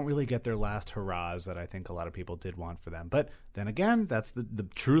know, they don't really get their last hurrahs that I think a lot of people did want for them. But then again, that's the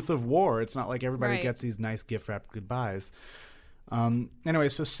truth of war. It's not like everybody gets these nice gift-wrapped goodbyes. Anyway,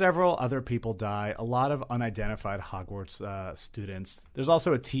 so several other people die. A lot of unidentified Hogwarts students. There's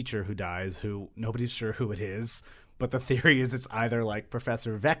also a teacher who dies who nobody's sure who it is. But the theory is it's either like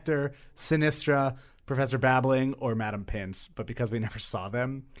Professor Vector, Sinistra, Professor Babbling, or Madam Pince. But because we never saw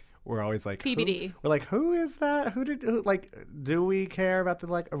them, we're always like TBD. We're like, who is that? Who like? Do we care about the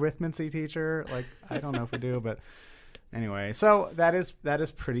like arithmancy teacher? Like, I don't know if we do, but anyway. So that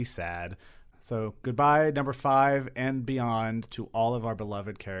is pretty sad. So goodbye, number 5 and beyond, to all of our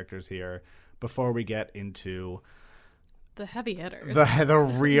beloved characters here. Before we get into the heavy hitters, the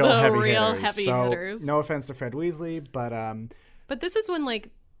real heavy hitters. No offense to Fred Weasley, but this is when like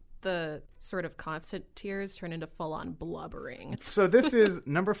the sort of constant tears turn into full-on blubbering. So this is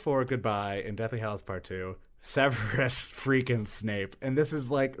number 4, goodbye, in Deathly Hallows Part 2, Severus freaking Snape. And this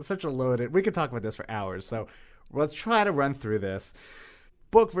is like such a loaded... We could talk about this for hours, so let's try to run through this.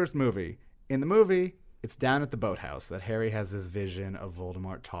 Book versus movie. In the movie, it's down at the boathouse that Harry has this vision of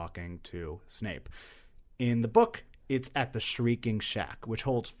Voldemort talking to Snape. In the book, it's at the Shrieking Shack, which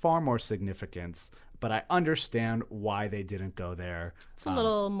holds far more significance, but I understand why they didn't go there. It's a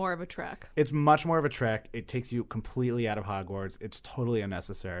little more of a trek. It's much more of a trek. It takes you completely out of Hogwarts. It's totally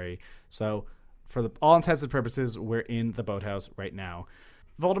unnecessary. So for all intents and purposes, we're in the boathouse right now.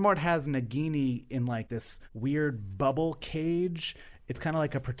 Voldemort has Nagini in like this weird bubble cage. It's kind of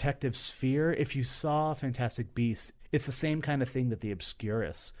like a protective sphere. If you saw Fantastic Beasts, it's the same kind of thing that the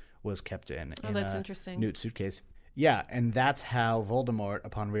Obscurus was kept in. Oh, that's interesting. Newt suitcase. Yeah, and that's how Voldemort,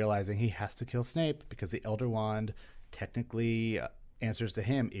 upon realizing he has to kill Snape because the Elder Wand technically answers to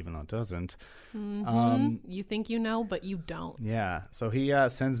him, even though it doesn't. Mm-hmm. You think you know, but you don't. Yeah, so he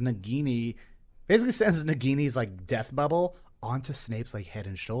sends Nagini's like death bubble onto Snape's like head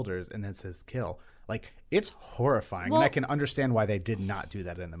and shoulders and then says kill. Like, it's horrifying, and I can understand why they did not do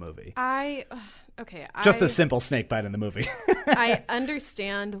that in the movie. Just a simple snake bite in the movie. I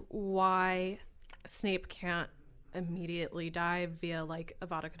understand why Snape can't immediately die via like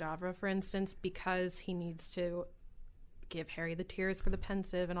Avada Kedavra, for instance, because he needs to give Harry the tears for the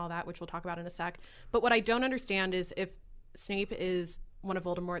pensive and all that, which we'll talk about in a sec. But what I don't understand is if Snape is one of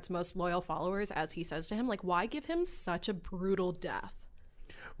Voldemort's most loyal followers, as he says to him, like, why give him such a brutal death?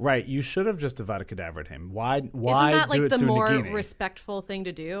 Right, you should have just Avada Kedavra'd him. Why Isn't that like do it the through more Nagini? Respectful thing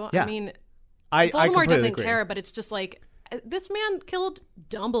to do? Yeah. I mean, Voldemort doesn't care, but it's just like, this man killed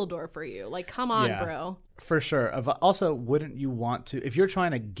Dumbledore for you. Like, come on, bro. For sure. Also, wouldn't you want to, if you're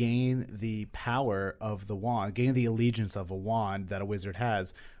trying to gain the power of the wand, gain the allegiance of a wand that a wizard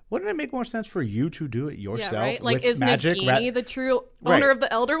has, wouldn't it make more sense for you to do it yourself? Yeah, right? Like, with is magic? Nagini the true owner of the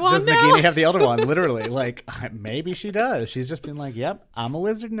Elder Wand Does now? Nagini have the Elder Wand? Literally. Like, maybe she does. She's just been like, yep, I'm a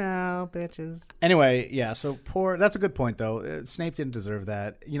wizard now, bitches. Anyway, yeah, so that's a good point, though. Snape didn't deserve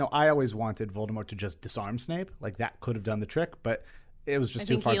that. You know, I always wanted Voldemort to just disarm Snape. Like, that could have done the trick, but it was just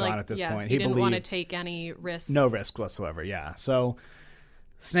too far gone at this point. He didn't want to take any risks. No risk whatsoever, yeah. So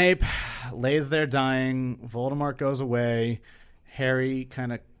Snape lays there dying. Voldemort goes away. Harry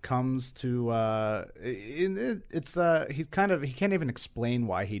kind of comes to he can't even explain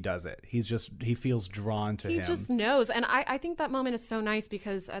why he does it. He feels drawn to him. He just knows. And I think that moment is so nice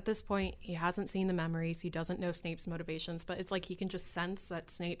because at this point he hasn't seen the memories. He doesn't know Snape's motivations, but it's like he can just sense that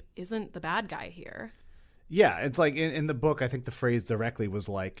Snape isn't the bad guy here. Yeah, it's like in the book, I think the phrase directly was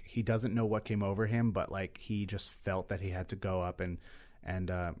like, he doesn't know what came over him, but like he just felt that he had to go up and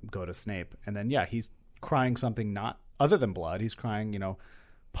go to Snape. And then, yeah, he's crying something not other than blood. He's crying,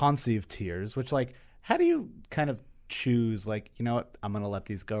 Pensive tears, which, like, how do you kind of choose, like, you know what, I'm going to let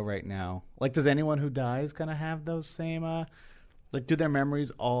these go right now? Like, does anyone who dies kind of have those same, like, do their memories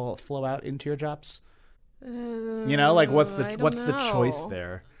all flow out into your drops? Like, what's the choice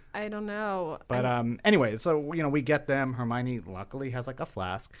there? I don't know. But anyway, so, we get them. Hermione luckily has, like, a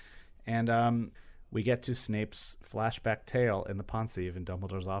flask. And we get to Snape's flashback tale in the Pensieve in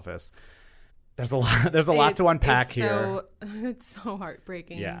Dumbledore's office. There's a lot to unpack here. It's so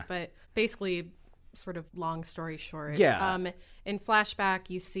heartbreaking. Yeah. But basically, sort of long story short. Yeah. In flashback,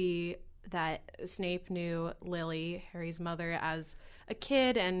 you see that Snape knew Lily, Harry's mother, as a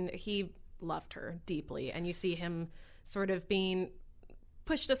kid, and he loved her deeply. And you see him sort of being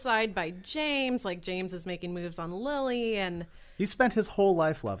pushed aside by James, like James is making moves on Lily, and he spent his whole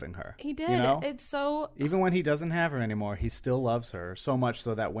life loving her. He did. It's so... Even when he doesn't have her anymore, he still loves her, so much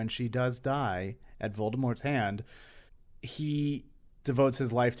so that when she does die at Voldemort's hand, he devotes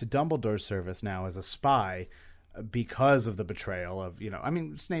his life to Dumbledore's service now as a spy because of the betrayal of,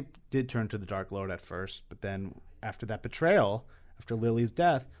 Snape did turn to the Dark Lord at first, but then after that betrayal, after Lily's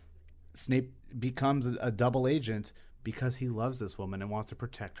death, Snape becomes a double agent because he loves this woman and wants to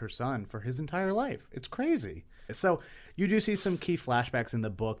protect her son for his entire life. It's crazy. So you do see some key flashbacks in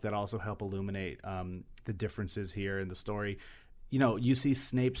the book that also help illuminate the differences here in the story. You see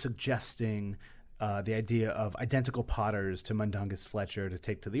Snape suggesting the idea of identical Potters to Mundungus Fletcher to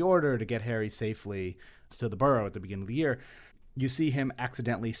take to the Order to get Harry safely to the Burrow at the beginning of the year. You see him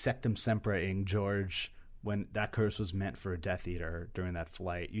accidentally Sectum Sempraing George when that curse was meant for a Death Eater during that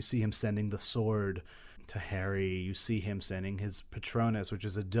flight. You see him sending the sword to Harry. You see him sending his Patronus, which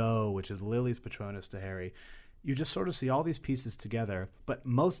is a doe, which is Lily's Patronus, to Harry. You just sort of see all these pieces together. But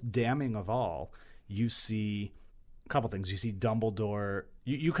most damning of all, you see a couple things. You see Dumbledore.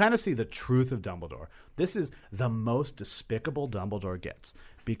 You kind of see the truth of Dumbledore. This is the most despicable Dumbledore gets,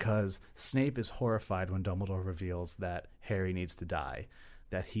 because Snape is horrified when Dumbledore reveals that Harry needs to die,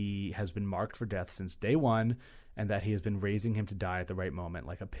 that he has been marked for death since day one, and that he has been raising him to die at the right moment,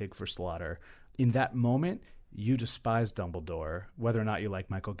 like a pig for slaughter. In that moment, you despise Dumbledore. Whether or not you like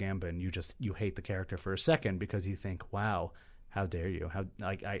Michael Gambon, you hate the character for a second because you think, wow, how dare you?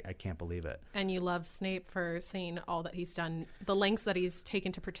 I can't believe it. And you love Snape for seeing all that he's done, the lengths that he's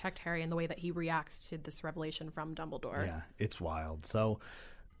taken to protect Harry and the way that he reacts to this revelation from Dumbledore. Yeah, it's wild. So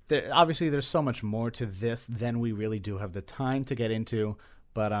obviously there's so much more to this than we really do have the time to get into.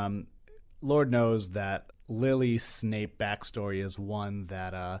 But Lord knows that Lily's Snape backstory is one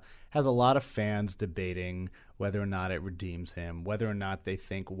that has a lot of fans debating whether or not it redeems him, whether or not they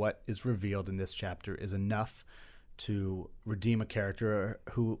think what is revealed in this chapter is enough to redeem a character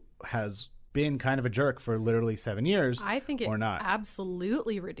who has been kind of a jerk for literally 7 years. I think it or not.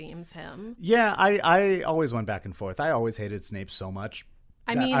 Absolutely redeems him. Yeah, I always went back and forth. I always hated Snape so much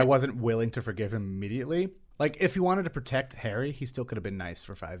that I wasn't willing to forgive him immediately. Like, if he wanted to protect Harry, he still could have been nice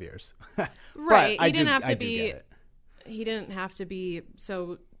for 5 years. Right. He didn't have to be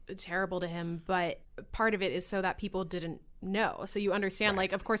so terrible to him, but part of it is so that people didn't know. So you understand, Right.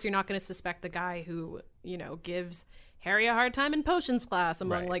 like, of course you're not going to suspect the guy who, gives Harry a hard time in potions class,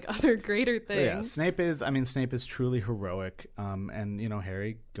 among Right. like other greater things. So, yeah, Snape is truly heroic. And,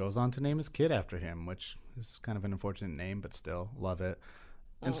 Harry goes on to name his kid after him, which is kind of an unfortunate name, but still love it.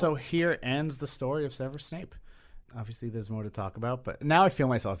 And so here ends the story of Severus Snape. Obviously, there's more to talk about, but now I feel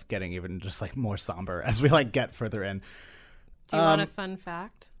myself getting even just like more somber as we like get further in. Do you want a fun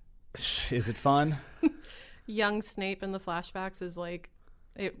fact? Is it fun? Young Snape in the flashbacks is like,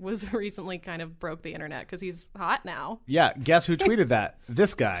 it was recently kind of broke the internet because he's hot now. Yeah, guess who tweeted that?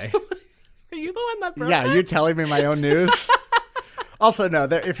 This guy. Are you the one that broke Yeah, it? you're telling me my own news. Also, no.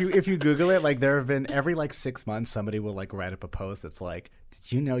 If you Google it, like there have been every like 6 months, somebody will like write up a post that's like,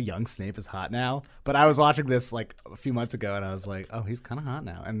 "Did you know young Snape is hot now?" But I was watching this like a few months ago, and I was like, "Oh, he's kind of hot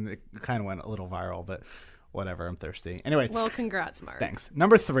now," and it kind of went a little viral. But whatever, I'm thirsty. Anyway, Well, congrats, Mark. thanks.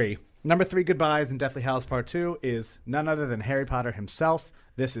 Number three goodbyes in Deathly Hallows Part 2 is none other than Harry Potter himself.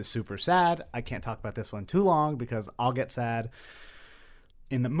 This is super sad. I can't talk about this one too long because I'll get sad.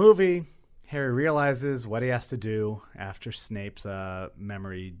 In the movie, Harry realizes what he has to do after Snape's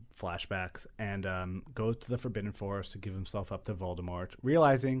memory flashbacks and goes to the Forbidden Forest to give himself up to Voldemort,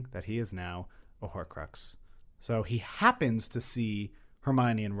 realizing that he is now a Horcrux. So he happens to see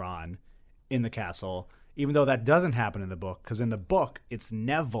Hermione and Ron in the castle, even though that doesn't happen in the book, because in the book, it's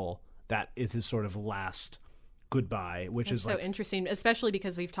Neville that is his sort of last goodbye, which It's is so like... interesting, especially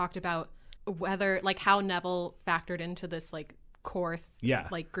because we've talked about whether like how Neville factored into this like core Yeah.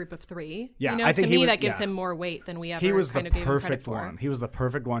 like group of three. Yeah, You know, I think to he me was- that gives yeah. him more weight than we ever He was kind the of gave him credit perfect for. one. He was the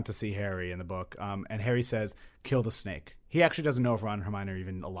perfect one to see Harry in the book. And Harry says, "Kill the snake." He actually doesn't know if Ron and Hermione are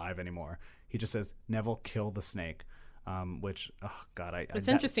even alive anymore. He just says, "Neville, kill the snake." Which, oh God, It's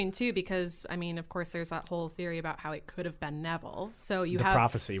interesting too because I mean, of course, there's that whole theory about how it could have been Neville. So you The have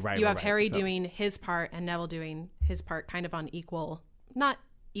prophecy, right, You right, have right. Harry So- doing his part and Neville doing his part, kind of on equal, not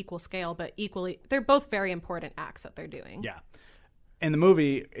equal scale, but equally. They're both very important acts that they're doing. Yeah. In the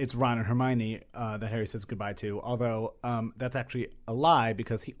movie, it's Ron and Hermione that Harry says goodbye to, although that's actually a lie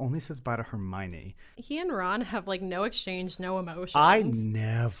because he only says bye to Hermione. He and Ron have like no exchange, no emotions. I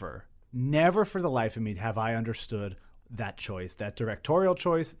never for the life of me have I understood that choice, that directorial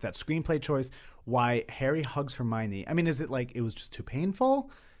choice, that screenplay choice, why Harry hugs Hermione. I mean, is it like it was just too painful?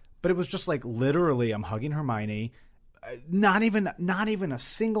 But it was just like literally I'm hugging Hermione. Not even a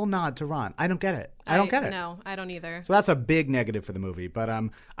single nod to Ron. I don't get it. I don't get it. No, I don't either. So that's a big negative for the movie. But I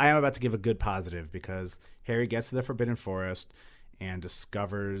am about to give a good positive because Harry gets to the Forbidden Forest and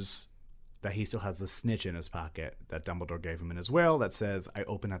discovers that he still has the snitch in his pocket that Dumbledore gave him in his will that says, "I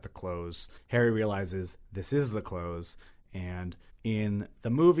open at the close." Harry realizes this is the close. And in the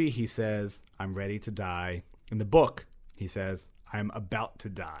movie, he says, "I'm ready to die." In the book, he says, "I'm about to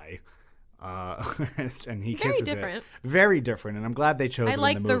die." And he Very kisses different. it. Very different. And I'm glad they chose I it in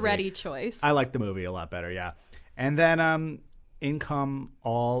like the the movie. ready choice. I like the movie a lot better, yeah. And then in come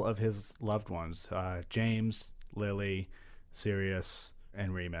all of his loved ones, James, Lily, Sirius,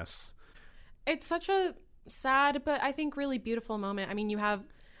 and Remus. It's such a sad, but I think really beautiful moment. I mean, you have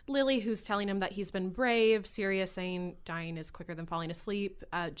Lily who's telling him that he's been brave, Sirius saying dying is quicker than falling asleep.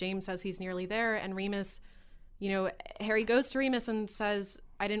 James says he's nearly there, and Remus, you know, Harry goes to Remus and says,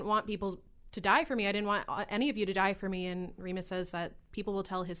 "I didn't want people to die for me. I didn't want any of you to die for me." And Remus says that people will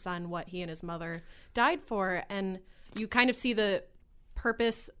tell his son what he and his mother died for, and you kind of see the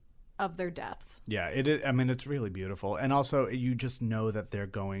purpose of their deaths. Yeah, it is, I mean, it's really beautiful. And also, you just know that they're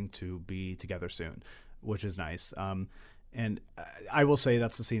going to be together soon, which is nice. And I will say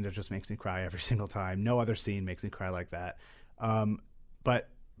that's the scene that just makes me cry every single time. No other scene makes me cry like that. But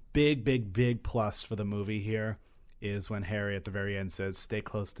big plus for the movie here is when Harry at the very end says, "Stay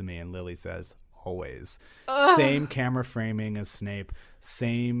close to me," and Lily says, "Always." Ugh. Same camera framing as Snape,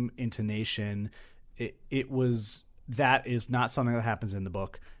 same intonation. That is not something that happens in the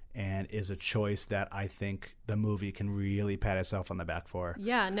book and is a choice that I think the movie can really pat itself on the back for.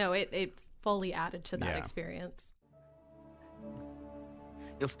 Yeah, no, it fully added to that Yeah. experience.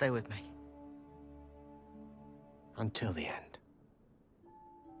 You'll stay with me. Until the end.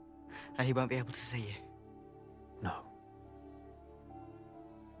 And he won't be able to see you. No.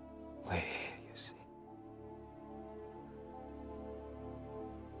 We're here, you see.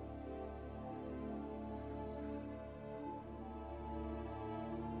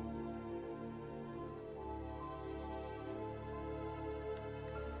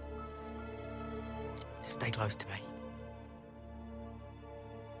 Stay close to me.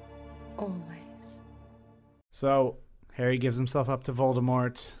 Always. So Harry gives himself up to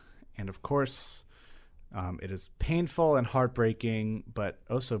Voldemort, and of course, it is painful and heartbreaking, but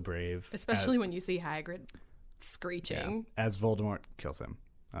oh so brave. Especially when you see Hagrid screeching. As Voldemort kills him.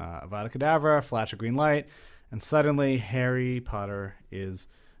 Avada Kedavra, flash of green light, and suddenly Harry Potter is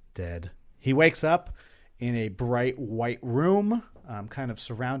dead. He wakes up in a bright white room, kind of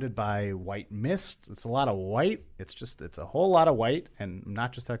surrounded by white mist. It's a lot of white. It's a whole lot of white, and I'm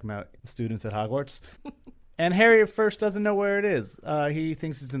not just talking about students at Hogwarts. And Harry at first doesn't know where it is. He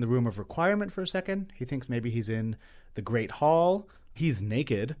thinks it's in the room of requirement for a second. He thinks maybe he's in the Great Hall. He's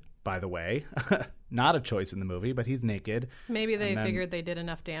naked, by the way. Not a choice in the movie, but he's naked. Maybe they figured they did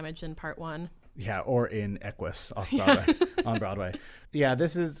enough damage in part one. Yeah, or in Equus off Broadway, on Broadway. Yeah,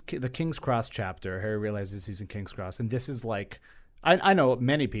 this is the King's Cross chapter. Harry realizes he's in King's Cross, and this is like, I know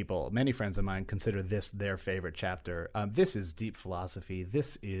many people, many friends of mine consider this their favorite chapter. This is deep philosophy.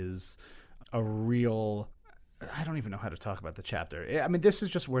 This is a real, I don't even know how to talk about the chapter. I mean, this is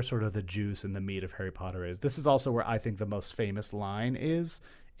just where sort of the juice and the meat of Harry Potter is. This is also where I think the most famous line is,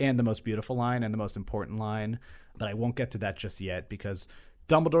 and the most beautiful line, and the most important line. But I won't get to that just yet because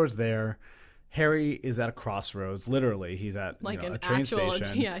Dumbledore's there. Harry is at a crossroads. Literally, he's at Like an a train actual,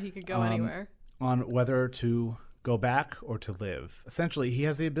 station. yeah, he could go anywhere. On whether to go back or to live. Essentially, he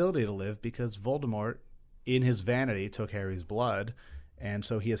has the ability to live because Voldemort, in his vanity, took Harry's blood, and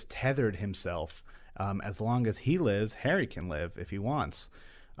so he has tethered himself. As long as he lives, Harry can live if he wants,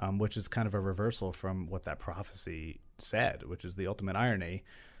 which is kind of a reversal from what that prophecy said, which is the ultimate irony.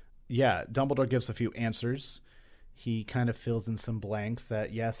 Yeah, Dumbledore gives a few answers. He kind of fills in some blanks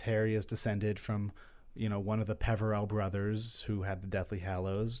that, yes, Harry is descended from, one of the Peverell brothers who had the Deathly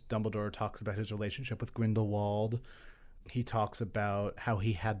Hallows. Dumbledore talks about his relationship with Grindelwald. He talks about how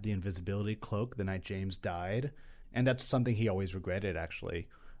he had the invisibility cloak the night James died. And that's something he always regretted, actually,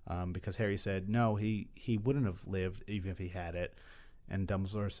 because Harry said, no, he wouldn't have lived even if he had it. And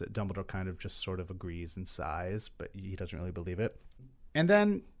Dumbledore kind of just sort of agrees and sighs, but he doesn't really believe it. And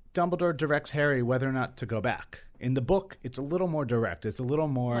then Dumbledore directs Harry whether or not to go back. In the book, it's a little more direct. It's a little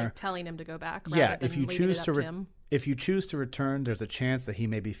more like telling him to go back. Yeah, rather if than you leaving choose it to up to him. if you choose to return, there's a chance that he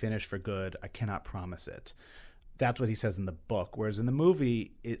may be finished for good. I cannot promise it. That's what he says in the book. Whereas in the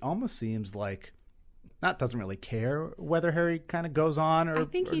movie, it almost seems like doesn't really care whether Harry kind of goes on or I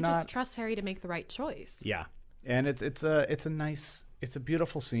think he not. just trusts Harry to make the right choice. Yeah, and it's a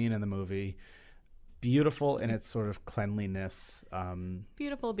beautiful scene in the movie. Beautiful in its sort of cleanliness.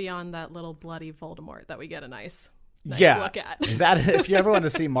 Beautiful beyond that little bloody Voldemort that we get a nice yeah, look at. That if you ever want to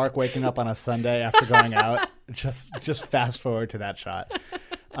see Mark waking up on a Sunday after going out, just fast forward to that shot.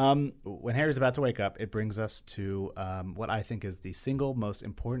 When Harry's about to wake up, it brings us to what I think is the single most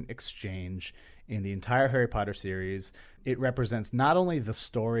important exchange in the entire Harry Potter series. It represents not only the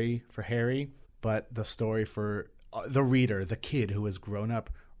story for Harry, but the story for the reader, the kid who has grown up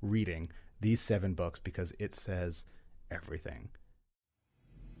reading these 7 books, because it says everything.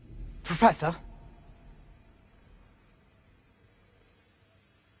 Professor?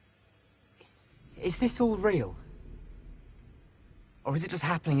 Is this all real? Or is it just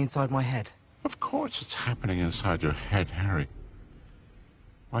happening inside my head? Of course it's happening inside your head, Harry.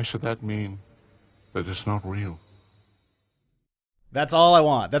 Why should that mean that it's not real? That's all I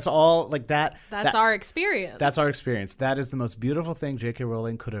want. That's all, like that. That's our experience. That's our experience. That is the most beautiful thing J.K.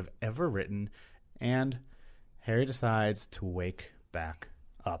 Rowling could have ever written. And Harry decides to wake back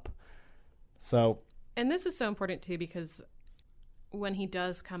up. So. And this is so important, too, because when he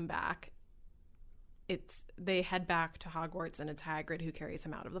does come back, they head back to Hogwarts, and it's Hagrid who carries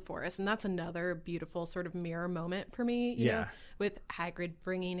him out of the forest. And that's another beautiful sort of mirror moment for me, you know, with Hagrid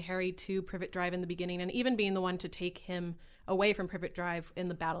bringing Harry to Privet Drive in the beginning, and even being the one to take him away from Privet Drive in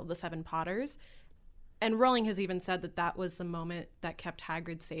the Battle of the Seven Potters. And Rowling has even said that was the moment that kept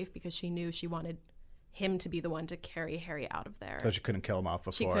Hagrid safe, because she knew she wanted him to be the one to carry Harry out of there. So she couldn't kill him off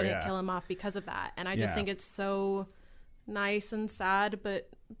before. She couldn't kill him off because of that. And I just think it's so nice and sad, but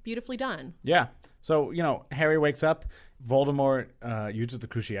beautifully done. Yeah. So, Harry wakes up. Voldemort uses the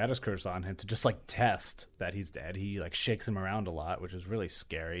Cruciatus Curse on him to just, test that he's dead. He, shakes him around a lot, which is really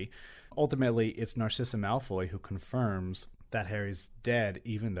scary. Ultimately, it's Narcissa Malfoy who confirms that Harry's dead,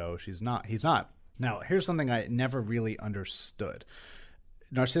 even though he's not. Now, here's something I never really understood.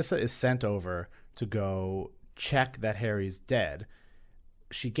 Narcissa is sent over to go check that Harry's dead.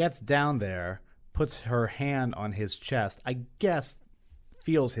 She gets down there, puts her hand on his chest, I guess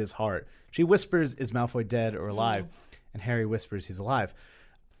feels his heart. She whispers, is Malfoy dead or alive? And Harry whispers, he's alive.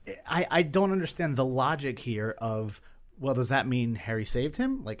 I don't understand the logic here of, well, does that mean Harry saved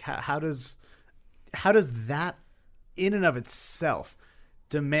him? How does that in and of itself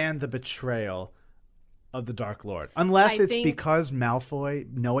demand the betrayal of the Dark Lord? Unless because Malfoy,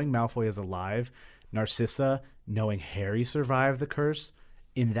 knowing Malfoy is alive, Narcissa, knowing Harry survived the curse,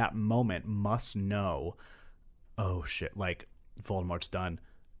 in that moment must know, oh shit, Voldemort's done.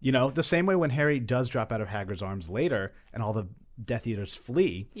 The same way when Harry does drop out of Hagrid's arms later and all the Death Eaters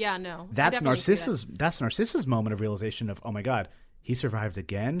flee. Yeah, no. That's Narcissa's moment of realization of, oh my God, he survived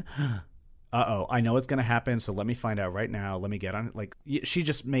again? Uh-oh, I know it's going to happen, so let me find out right now. Let me get on it. She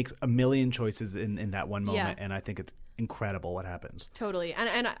just makes a million choices in that one moment, and I think it's incredible what happens. Totally.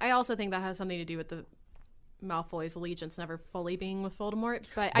 And I also think that has something to do with the Malfoy's allegiance never fully being with Voldemort,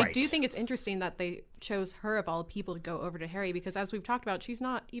 but I do think it's interesting that they chose her of all people to go over to Harry, because as we've talked about, she's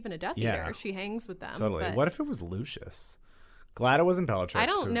not even a Death Eater. She hangs with them. Totally. What if it was Lucius? Glad it wasn't Bellatrix. I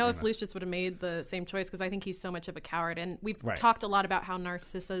don't know if Lucius would have made the same choice, because I think he's so much of a coward, and we've talked a lot about how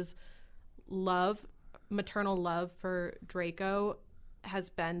Narcissa's maternal love for Draco has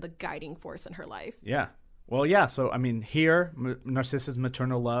been the guiding force in her life. Yeah. Well, yeah. So, I mean, here, Narcissa's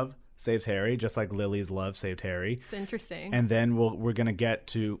maternal love saves Harry, just like Lily's love saved Harry. It's interesting. And then we're going to get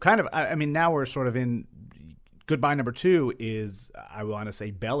to kind of, I mean, now we're sort of in goodbye number 2 is, I want to say,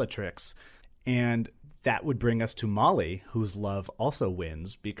 Bellatrix. And that would bring us to Molly, whose love also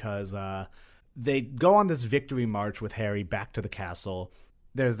wins, because they go on this victory march with Harry back to the castle.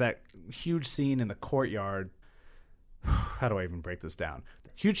 There's that huge scene in the courtyard. How do I even break this down?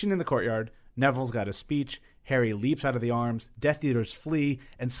 Huge scene in the courtyard. Neville's got a speech. Harry leaps out of the arms, Death Eaters flee,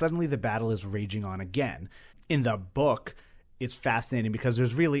 and suddenly the battle is raging on again. In the book, it's fascinating because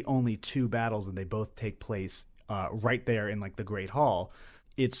there's really only 2 battles, and they both take place right there in like the Great Hall.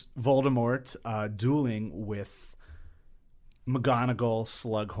 It's Voldemort dueling with McGonagall,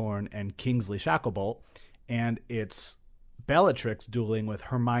 Slughorn, and Kingsley Shacklebolt, and it's Bellatrix dueling with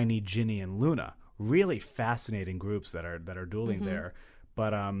Hermione, Ginny, and Luna. Really fascinating groups that are dueling there.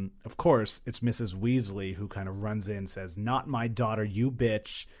 But of course, it's Mrs. Weasley who kind of runs in and says, "Not my daughter, you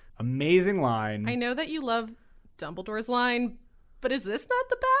bitch." Amazing line. I know that you love Dumbledore's line, but is this not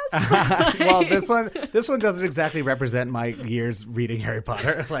the best? Well, this one doesn't exactly represent my years reading Harry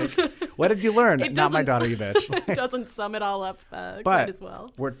Potter. Like, what did you learn? Not my daughter, you bitch. It doesn't sum it all up quite as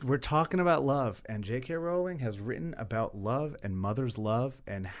well. We're talking about love, and J.K. Rowling has written about love and mother's love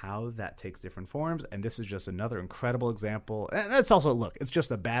and how that takes different forms. And this is just another incredible example. And it's also, look, it's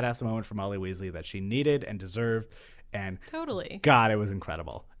just a badass moment for Molly Weasley that she needed and deserved. And Totally. God, it was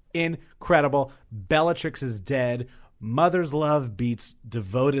incredible. Incredible. Bellatrix is dead. Mother's love beats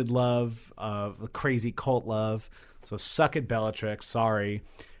devoted love, crazy cult love. So suck it, Bellatrix. Sorry.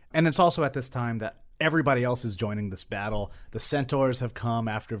 And it's also at this time that everybody else is joining this battle. The Centaurs have come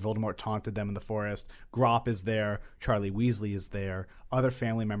after Voldemort taunted them in the forest. Grawp is there. Charlie Weasley is there. Other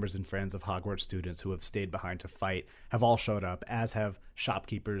family members and friends of Hogwarts students who have stayed behind to fight have all showed up, as have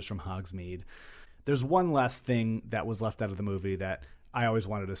shopkeepers from Hogsmeade. There's one last thing that was left out of the movie that I always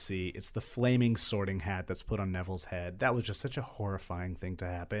wanted to see. It's the flaming sorting hat that's put on Neville's head. That was just such a horrifying thing to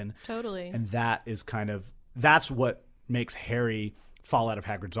happen. Totally. And that is that's what makes Harry fall out of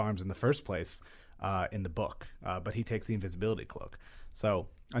Hagrid's arms in the first place in the book. But he takes the invisibility cloak. So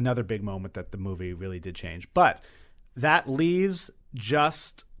another big moment that the movie really did change. But that leaves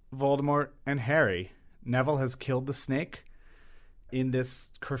just Voldemort and Harry. Neville has killed the snake in this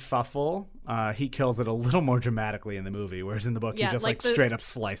kerfuffle. He kills it a little more dramatically in the movie, whereas in the book he just straight up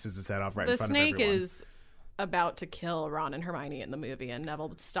slices his head off right in front of everyone. The snake is about to kill Ron and Hermione in the movie, and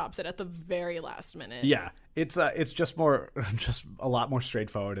Neville stops it at the very last minute. Yeah, it's just a lot more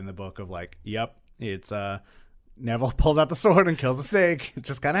straightforward in the book of like, yep, it's Neville pulls out the sword and kills the snake. It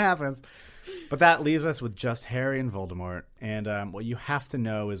just kind of happens. But that leaves us with just Harry and Voldemort. And what you have to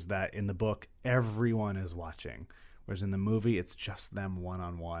know is that in the book, everyone is watching. Whereas in the movie, it's just them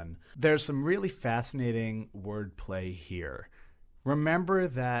one-on-one. There's some really fascinating wordplay here. Remember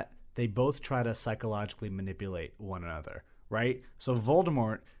that they both try to psychologically manipulate one another, right? So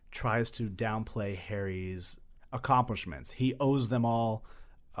Voldemort tries to downplay Harry's accomplishments. He owes them all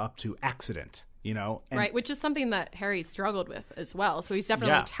up to accident, you know? Right, which is something that Harry struggled with as well. So he's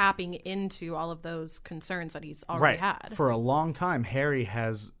definitely tapping into all of those concerns that he's already had. For a long time, Harry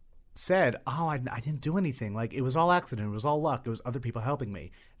has said, I didn't do anything. Like, it was all accident. It was all luck. It was other people helping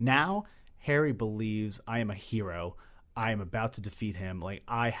me. Now, Harry believes I am a hero. I am about to defeat him. Like,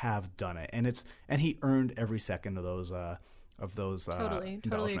 I have done it. And he earned every second of those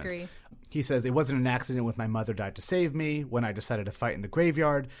Totally agree. He says, it wasn't an accident when my mother died to save me, when I decided to fight in the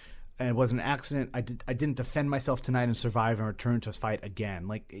graveyard. And it wasn't an accident. I didn't defend myself tonight and survive and return to fight again.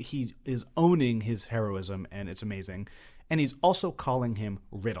 Like, he is owning his heroism, and it's amazing. And he's also calling him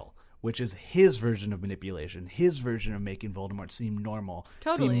Riddle, which is his version of manipulation, his version of making Voldemort seem normal,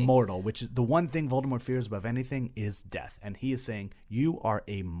 seem mortal, which is the one thing Voldemort fears above anything is death. And he is saying, you are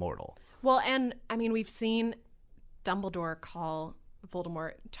a mortal. Well, and, I mean, we've seen Dumbledore call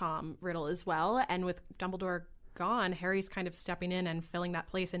Voldemort Tom Riddle as well. And with Dumbledore gone, Harry's kind of stepping in and filling that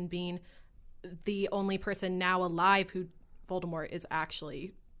place and being the only person now alive who Voldemort is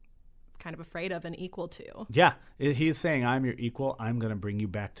actually kind of afraid of and equal to. Yeah, he's saying, I'm your equal. I'm going to bring you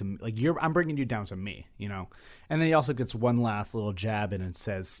back to me. Like, I'm bringing you down to me, you know? And then he also gets one last little jab in and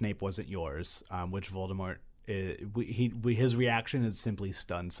says, Snape wasn't yours, which Voldemort, his reaction is simply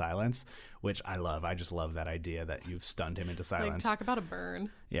stunned silence, which I love. I just love that idea that you've stunned him into silence. Like, talk about a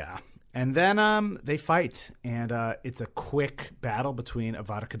burn. Yeah. And then they fight, and it's a quick battle between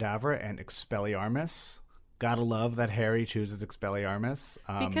Avada Kedavra and Expelliarmus. Gotta love that Harry chooses Expelliarmus.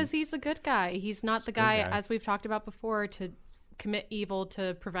 Because he's a good guy. He's not the guy, as we've talked about before, to commit evil,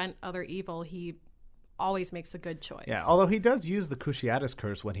 to prevent other evil. He always makes a good choice. Yeah, although he does use the Cruciatus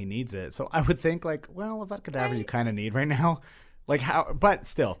Curse when he needs it. So I would think, like, well, Avada Kedavra you kind of need right now. Like, how? But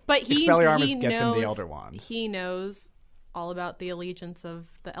still, Expelliarmus gets him the Elder Wand. He knows all about the allegiance of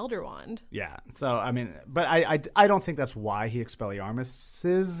the Elder Wand. Yeah. So, I mean, but I don't think that's why he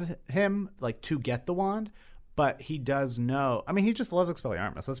Expelliarmuses him, like, to get the wand. But he does know. I mean, he just loves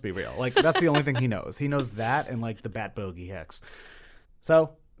Expelliarmus. Let's be real. Like, that's the only thing he knows. He knows that and, like, the Bat Bogey Hex.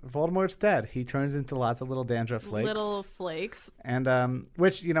 So, Voldemort's dead. He turns into lots of little dandruff flakes. Little flakes. And,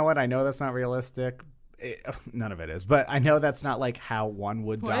 which, you know what? I know that's not realistic. None of it is. But I know that's not, like, how one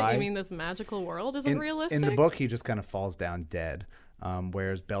would die. What? You mean this magical world isn't realistic? In the book, he just kind of falls down dead.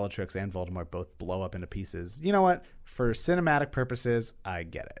 whereas Bellatrix and Voldemort both blow up into pieces. You know what? For cinematic purposes, I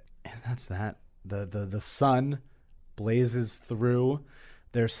get it. And that's that. The sun blazes through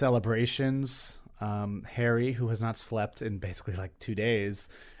their celebrations. Harry, who has not slept in basically like 2 days,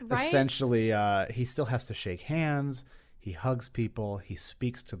 Right? essentially, he still has to shake hands. He hugs people. He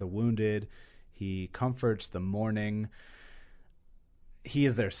speaks to the wounded. He comforts the mourning. He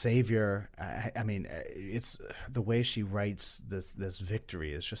is their savior. I mean, it's the way she writes this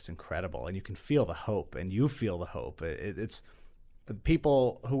victory is just incredible, and you can feel the hope, and you feel the hope. It's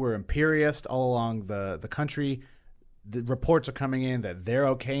people who were imperious all along the country. The reports are coming in that they're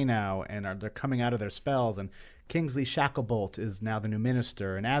okay now, and they're coming out of their spells. And Kingsley Shacklebolt is now the new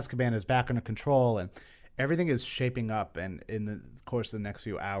minister, and Azkaban is back under control, and everything is shaping up. And in the course of the next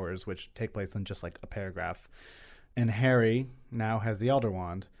few hours, which take place in just like a paragraph. And Harry now has the Elder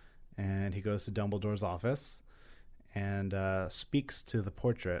Wand, and he goes to Dumbledore's office and speaks to the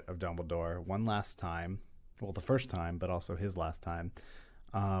portrait of Dumbledore one last time. Well, the first time, but also his last time,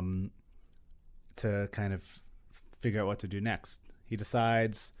 to kind of figure out what to do next. He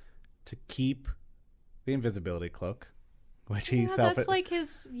decides to keep the invisibility cloak, which he that's like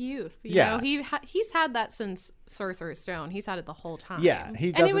his youth. You Yeah. know? He's had that since Sorcerer's Stone. He's had it the whole time. Yeah, and he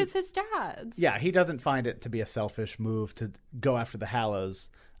it doesn't- was his dad's. Yeah, he doesn't find it to be a selfish move to go after the Hallows,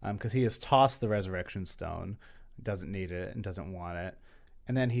 because he has tossed the Resurrection Stone, doesn't need it and doesn't want it.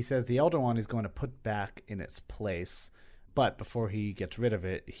 And then he says the Elder Wand he's going to put back in its place, but before he gets rid of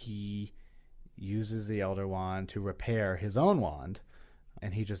it, he uses the Elder Wand to repair his own wand,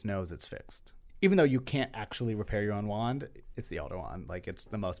 and he just knows it's fixed. Even though you can't actually repair your own wand, it's the Elder Wand. Like, it's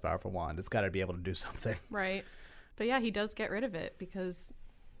the most powerful wand. It's got to be able to do something. Right. But yeah, he does get rid of it because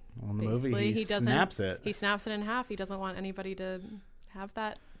Well, in the basically movie, he doesn't. snaps it. He snaps it in half. He doesn't want anybody to have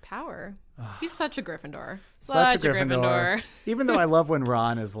that power. He's such a Gryffindor. Such a Gryffindor. Even though I love when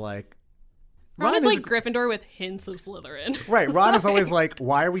Ron is like... Ron is is- like Gryffindor with hints of Slytherin. Right, Ron is always like,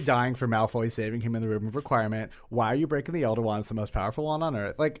 why are we dying for Malfoy saving him in the Room of Requirement? Why are you breaking the Elder Wand? It's the most powerful wand on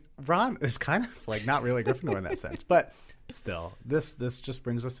Earth. Like, Ron is kind of like not really Gryffindor in that sense. But still, this just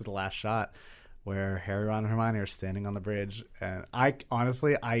brings us to the last shot where Harry, Ron, and Hermione are standing on the bridge. And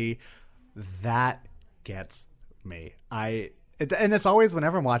that gets me. And it's always,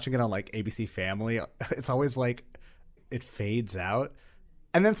 whenever I'm watching it on like ABC Family, it's always like it fades out.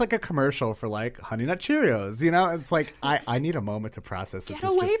 And then it's like a commercial for like Honey Nut Cheerios, you know? It's like, I need a moment to process that Get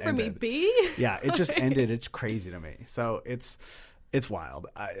this away just from ended. me, B. Yeah, it just ended. It's crazy to me. So it's wild.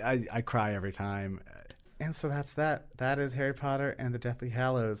 I cry every time. And so that's that. That is Harry Potter and the Deathly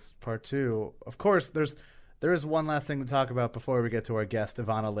Hallows Part 2. Of course, there is one last thing to talk about before we get to our guest,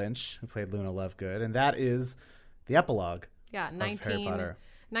 Ivana Lynch, who played Luna Lovegood, and that is the epilogue Yeah, of Harry Potter.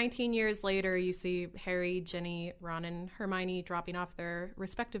 19 years later, you see Harry, Ginny, Ron, and Hermione dropping off their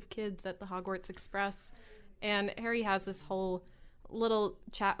respective kids at the Hogwarts Express. And Harry has this whole little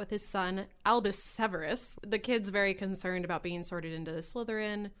chat with his son, Albus Severus. The kid's very concerned about being sorted into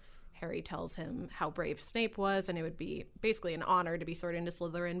Slytherin. Harry tells him how brave Snape was, and it would be basically an honor to be sorted into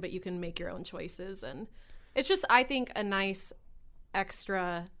Slytherin, but you can make your own choices. And it's just, I think, a nice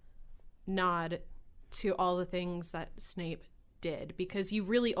extra nod to all the things that Snape did, because you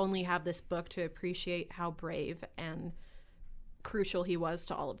really only have this book to appreciate how brave and crucial he was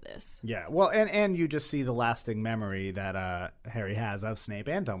to all of this. Yeah, well, and you just see the lasting memory that Harry has of Snape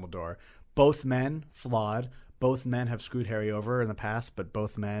and Dumbledore. Both men flawed. Both men have screwed Harry over in the past, but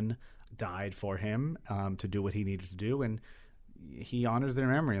both men died for him to do what he needed to do, and he honors their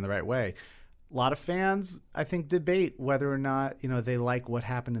memory in the right way. A lot of fans, I think, debate whether or not, they like what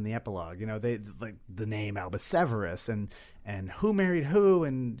happened in the epilogue. They like the name Albus Severus and who married who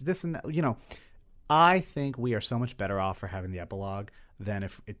and this and that. I think we are so much better off for having the epilogue than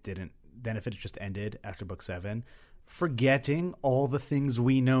if it just ended after book 7. Forgetting all the things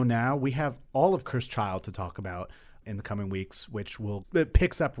we know now. We have all of Cursed Child to talk about in the coming weeks, it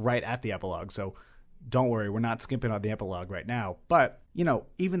picks up right at the epilogue. So don't worry, we're not skimping on the epilogue right now. But,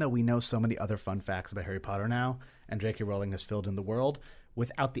 even though we know so many other fun facts about Harry Potter now, and J.K. Rowling has filled in the world,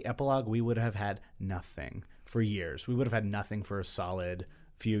 without the epilogue, we would have had nothing for years. We would have had nothing for a solid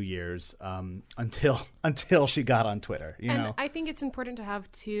few years until she got on Twitter, And I think it's important to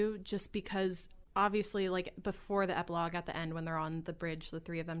have, too, just because obviously, like, before the epilogue at the end, when they're on the bridge, the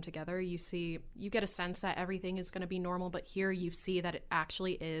three of them together, you get a sense that everything is going to be normal, but here you see that it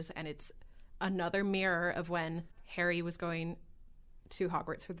actually is, and it's another mirror of when Harry was going to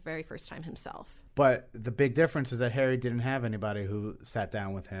Hogwarts for the very first time himself. But the big difference is that Harry didn't have anybody who sat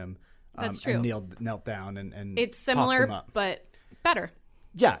down with him. That's true. And knelt down and It's talked him similar, up. but better.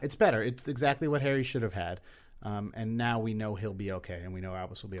 Yeah, it's better. It's exactly what Harry should have had. And now we know he'll be okay, and we know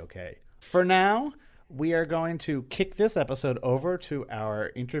Albus will be okay. For now, we are going to kick this episode over to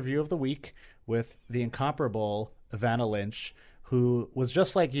our interview of the week with the incomparable Evanna Lynch, who was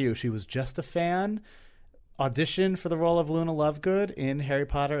just like you. She was just a fan, auditioned for the role of Luna Lovegood in Harry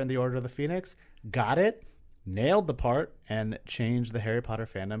Potter and the Order of the Phoenix, got it, nailed the part, and changed the Harry Potter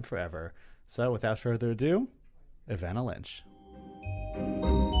fandom forever. So without further ado, Evanna Lynch.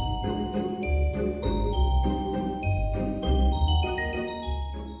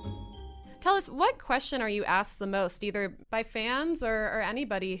 Tell us, what question are you asked the most, either by fans or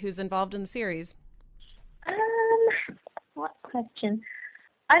anybody who's involved in the series? What question?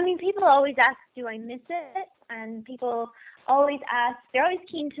 I mean, people always ask, do I miss it? And people always ask, they're always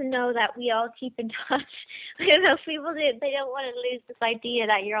keen to know that we all keep in touch. I don't know, people, they don't want to lose this idea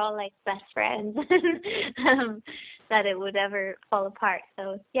that you're all like best friends, that it would ever fall apart.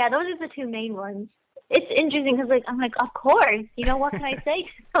 So yeah, those are the two main ones. It's interesting because I'm like, of course, what can I say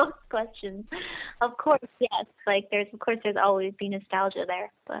to those questions? Of course, yes. Like there's always been nostalgia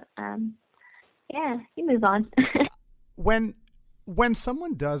there, but yeah, you move on. When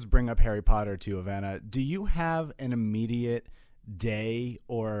someone does bring up Harry Potter to you, Evanna, do you have an immediate day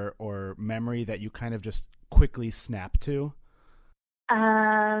or memory that you kind of just quickly snap to?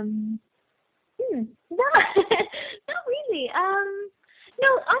 No, not really. No,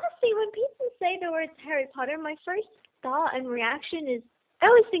 honestly, when people say the words Harry Potter, my first thought and reaction is I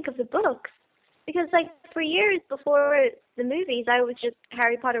always think of the books. Because, for years before the movies,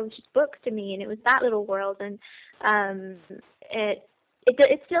 Harry Potter was just books to me, and it was that little world, and it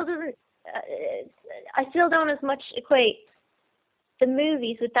still doesn't, I still don't as much equate the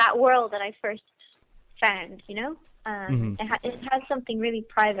movies with that world that I first found, It has something really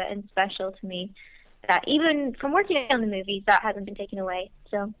private and special to me that even from working on the movies, that hasn't been taken away.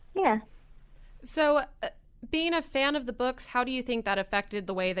 So, yeah. So, being a fan of the books, how do you think that affected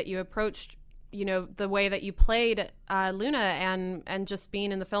the way that you approached, the way that you played Luna and just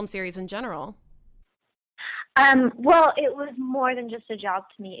being in the film series in general? Well, it was more than just a job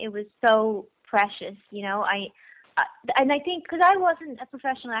to me. It was so precious, and I think because I wasn't a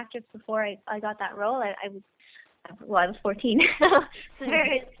professional actress before I got that role, I was 14. So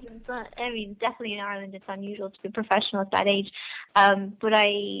definitely in Ireland it's unusual to be professional at that age. But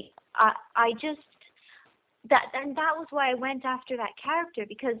I just that was why I went after that character,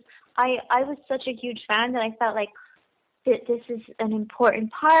 because I was such a huge fan that I felt like this is an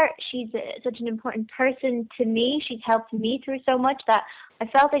important part. She's such an important person to me. She's helped me through so much that I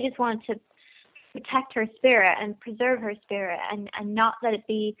felt I just wanted to protect her spirit and preserve her spirit and not let it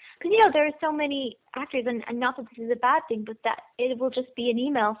be, because there are so many actors, and not that this is a bad thing, but that it will just be an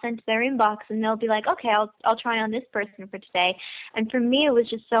email sent to their inbox and they'll be like, okay, I'll try on this person for today. And for me it was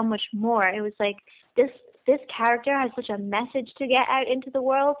just so much more. It was like this character has such a message to get out into the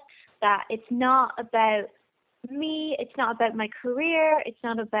world that it's not about me, it's not about my career, it's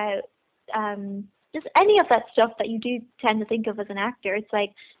not about just any of that stuff that you do tend to think of as an actor. It's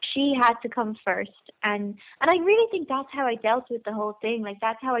like she had to come first, and I really think that's how I dealt with the whole thing. Like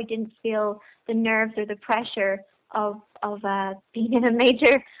that's how I didn't feel the nerves or the pressure of being in a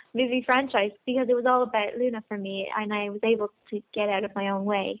major movie franchise, because it was all about Luna for me, and I was able to get out of my own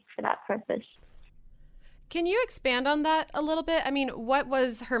way for that purpose. Can you expand on that a little bit? I mean, what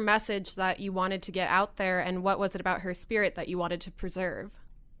was her message that you wanted to get out there, and what was it about her spirit that you wanted to preserve?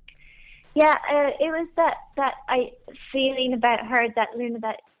 Yeah, it was that feeling about her, that Luna,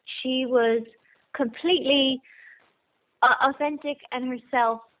 that she was completely authentic and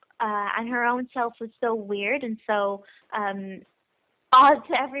herself, and her own self was so weird and so odd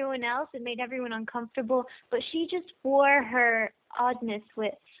to everyone else. It made everyone uncomfortable, but she just wore her oddness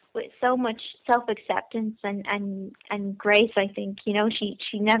with so much self-acceptance and grace, I think.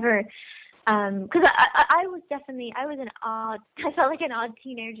 She never, because I felt like an odd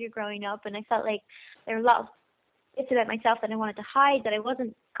teenager growing up, and I felt like there were a lot of bits about myself that I wanted to hide, that I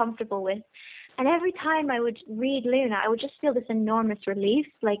wasn't comfortable with. And every time I would read Luna, I would just feel this enormous relief.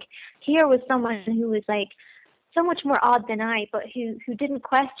 Like, here was someone who was like so much more odd than I, but who didn't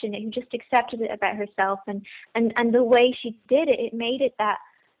question it, who just accepted it about herself, and the way she did it, it made it that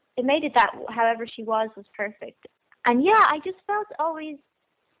however she was perfect. And yeah, I just felt always,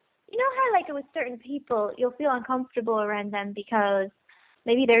 how like with certain people you'll feel uncomfortable around them because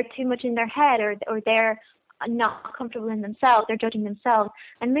maybe they're too much in their head, or they're not comfortable in themselves, they're judging themselves.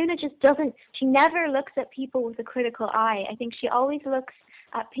 And Luna just doesn't, she never looks at people with a critical eye. I think she always looks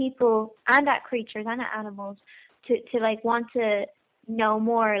at people and at creatures and at animals to like want to know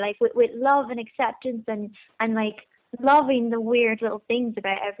more, like with love and acceptance and like loving the weird little things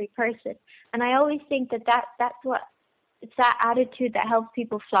about every person. And I always think that's what, it's that attitude that helps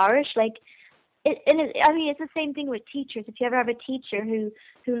people flourish. Like, I mean, it's the same thing with teachers. If you ever have a teacher who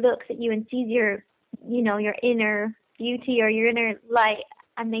looks at you and sees your, your inner beauty or your inner light,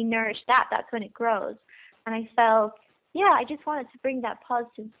 and they nourish that, that's when it grows. And I felt, I just wanted to bring that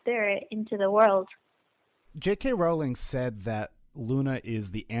positive spirit into the world. J.K. Rowling said that Luna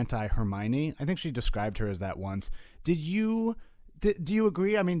is the anti-Hermione. I think she described her as that once. Do you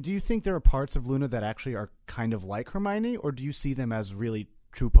agree? I mean, do you think there are parts of Luna that actually are kind of like Hermione, or do you see them as really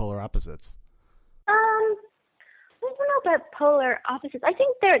true polar opposites? I don't know about polar opposites. I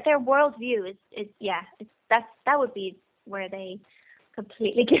think their worldview is that would be where they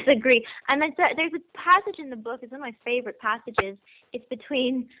completely disagree. And there's a passage in the book, it's one of my favorite passages. It's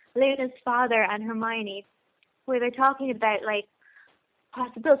between Luna's father and Hermione, where they're talking about like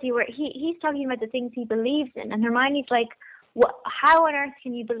possibility, where he's talking about the things he believes in, and Hermione's like, how on earth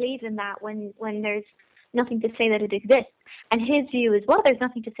can you believe in that when there's nothing to say that it exists? And his view is, well, there's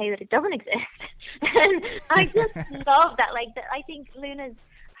nothing to say that it doesn't exist. And I just love that. Like, I think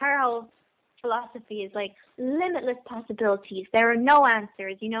her whole philosophy is like limitless possibilities. There are no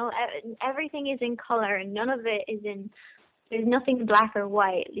answers, everything is in color and none of it is there's nothing black or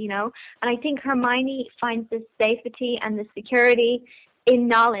white, And I think Hermione finds this safety and the security in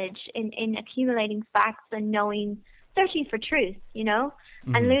knowledge, in accumulating facts and searching for truth,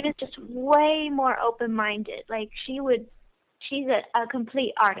 Mm-hmm. And Luna's just way more open-minded. Like, she's a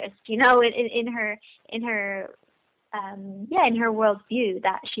complete artist, in her worldview,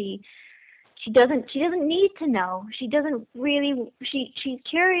 that she doesn't need to know. She doesn't really, she's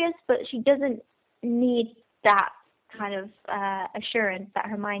curious, but she doesn't need that kind of assurance that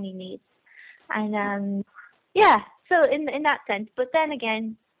Hermione needs. And so in that sense. But then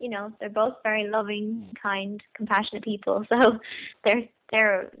again, they're both very loving, kind, compassionate people. So there's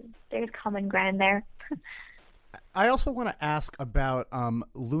common ground there. I also want to ask about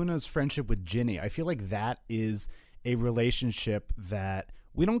Luna's friendship with Ginny. I feel like that is a relationship that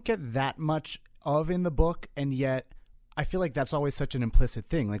we don't get that much of in the book, and yet I feel like that's always such an implicit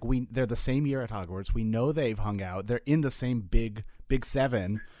thing. Like, they're the same year at Hogwarts. We know they've hung out. They're in the same big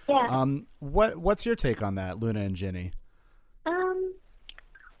seven. Yeah. What's your take on that, Luna and Ginny?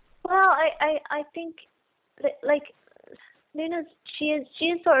 Well, I think that, like, Luna's, she is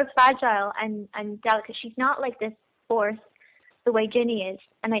sort of fragile and delicate. She's not like this force the way Ginny is.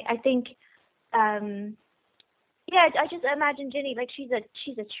 And I think I just imagine Ginny, like, she's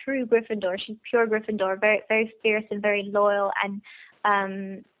a true Gryffindor. She's pure Gryffindor, very, very fierce and very loyal. And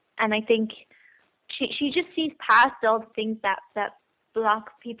I think she just sees past all the things that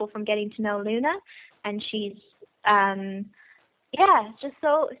block people from getting to know Luna. And she's, just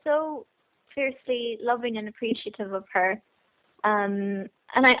so fiercely loving and appreciative of her. And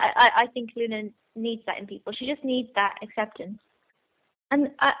I think Luna needs that in people. She just needs that acceptance. And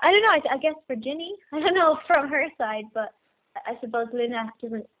I don't know, I guess for Ginny, I don't know from her side, but I suppose Luna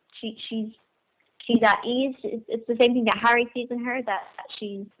doesn't, she's at ease. It's the same thing that Harry sees in her, that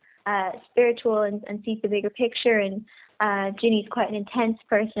she's spiritual and sees the bigger picture, and Ginny's quite an intense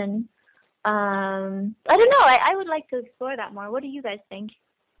person. I don't know, I would like to explore that more. What do you guys think?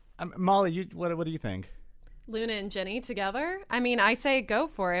 Molly, what do you think? Luna and Ginny together? I mean, I say go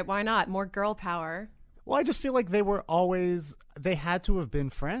for it. Why not? More girl power. Well, I just feel like they had to have been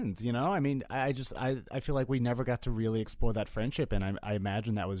friends, I mean, I feel like we never got to really explore that friendship, and I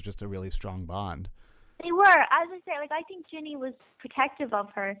imagine that was just a really strong bond. They were. As I say, like, I think Ginny was protective of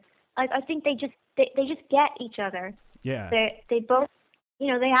her. Like, I think they just get each other. Yeah. They both,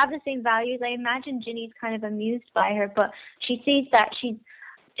 they have the same values. I imagine Ginny's kind of amused by her, but she sees that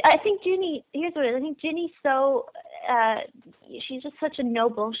I think Ginny, here's what it is. I think Ginny's so, she's just such a no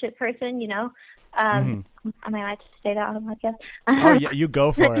bullshit person, Am I allowed to say that on the podcast? Oh, yeah, you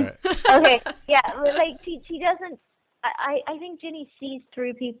go for it. Okay, yeah, but like, she doesn't, I think Ginny sees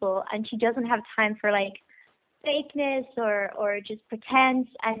through people, and she doesn't have time for, like, fakeness or just pretense,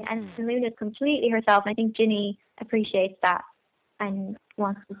 and Luna's completely herself. I think Ginny appreciates that and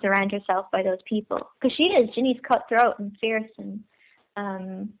wants to surround herself by those people. Because Ginny's cutthroat and fierce, and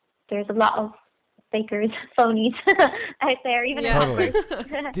there's a lot of fakers, phonies out there, even totally.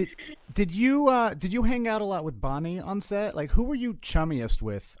 Did you hang out a lot with Bonnie on set? Like, who were you chummiest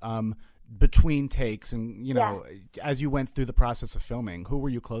with between takes, and as you went through the process of filming, who were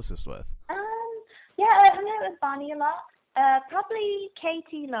you closest with? I met with Bonnie a lot. Probably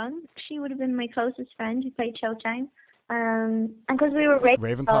Katie Lung. She would have been my closest friend who played Cho Chang. And because we were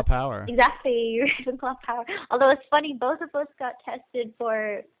Ravenclaw power. Exactly, Ravenclaw power. Although it's funny, both of us got tested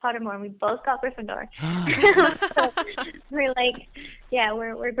for Pottermore, and we both got Gryffindor. So we're like, yeah,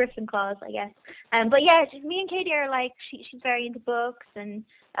 we're Gryffindors, I guess. But yeah, just me and Katie are like, she's very into books, and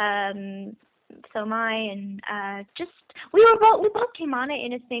so am I, and just we both came on it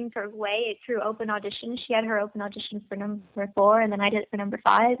in the same sort of way through open auditions. She had her open audition for number 4, and then I did it for number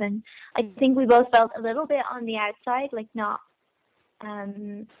 5, and I think we both felt a little bit on the outside, like not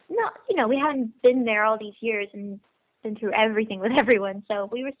we hadn't been there all these years and been through everything with everyone, so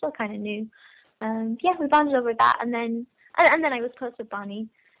we were still kind of new. Yeah, we bonded over that, and then I was close with Bonnie,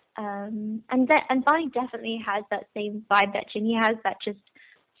 and Bonnie definitely has that same vibe that Ginny has, that just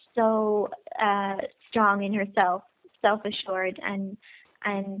so strong in herself, self-assured, and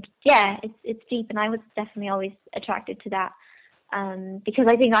yeah, it's deep, and I was definitely always attracted to that, because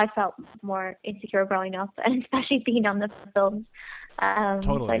I think I felt more insecure growing up, and especially being on the films.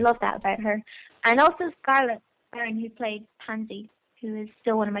 Totally. So I love that about her. And also Scarlett Aaron, who played Pansy, who is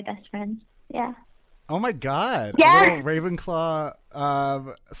still one of my best friends. Yeah. Oh my God! Yeah. A little Ravenclaw,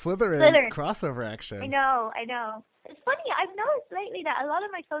 Slytherin crossover action. I know. It's funny. I've noticed lately that a lot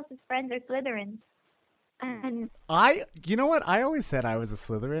of my closest friends are Slytherins. And you know what? I always said I was a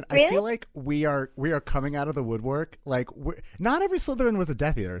Slytherin. Really? I feel like we are coming out of the woodwork. Like, not every Slytherin was a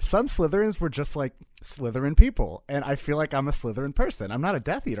Death Eater. Some Slytherins were just like Slytherin people, and I feel like I'm a Slytherin person. I'm not a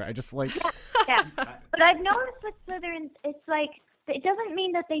Death Eater. I just like. Yeah. But I've noticed with Slytherins, it's like it doesn't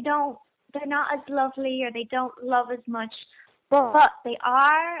mean that they're not as lovely or they don't love as much, but they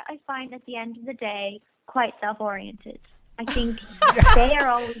are, I find, at the end of the day, quite self-oriented. I think they are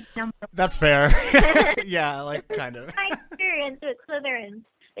always number one. That's fair. Yeah, like kind of. My experience with Slytherins.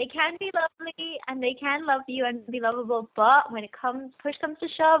 They can be lovely and they can love you and be lovable, but when push comes to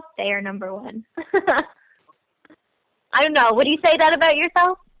shove, they are number one. I don't know. Would you say that about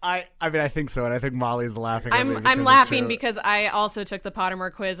yourself? I mean, I think so, and I think Molly's laughing. at me because I'm it's laughing true. because I also took the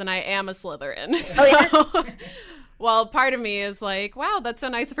Pottermore quiz, and I am a Slytherin. So, Oh, yeah? well, part of me is like, wow, that's so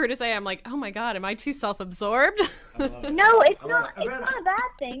nice of her to say. I'm like, oh my God, am I too self-absorbed? No, it's not. It's not a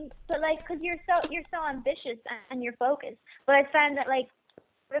bad thing, but like, because you're so ambitious and you're focused. But I found that like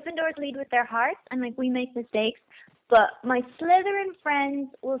Gryffindors lead with their hearts, and like we make mistakes. But my Slytherin friends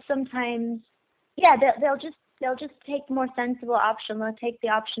will sometimes, yeah, they'll just take the more sensible option. They'll take the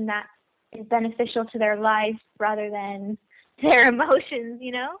option that is beneficial to their life rather than their emotions,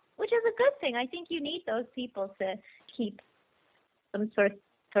 which is a good thing. I think you need those people to keep some sort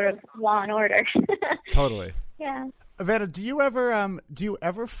of law and order. Totally. Yeah. Vanna, do you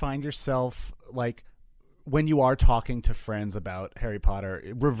ever find yourself like when you are talking to friends about Harry Potter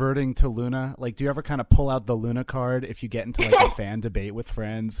reverting to Luna? Like, do you ever kind of pull out the Luna card if you get into like a fan debate with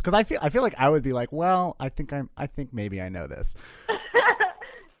friends? Because I feel like I would be like, well, I think maybe I know this. I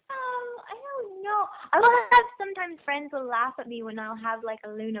don't know. I will have sometimes friends will laugh at me when I'll have like a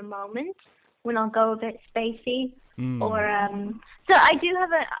Luna moment, when I'll go a bit spacey, or so I do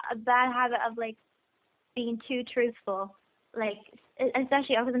have a bad habit of like being too truthful, like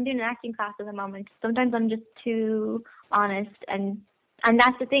especially because I'm doing an acting class at the moment. Sometimes I'm just too honest, and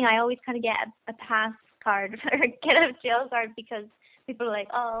that's the thing. I always kind of get a pass card or get a jail card because people are like,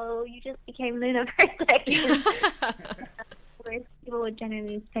 "Oh, you just became Luna for a second." Whereas people would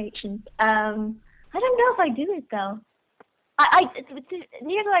generally lose patience. I don't know if I do it though.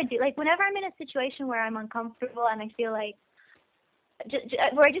 Here's what I do. Like whenever I'm in a situation where I'm uncomfortable and I feel like,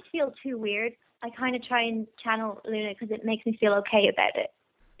 where I just feel too weird, I kind of try and channel Luna because it makes me feel okay about it.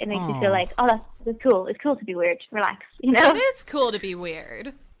 It makes me feel like, oh, that's cool. It's cool to be weird. Relax, It is cool to be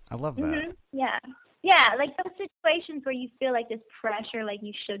weird. I love that. Mm-hmm. Yeah, like those situations where you feel like this pressure, like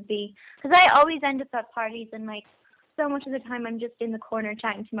you should be. Because I always end up at parties and like so much of the time I'm just in the corner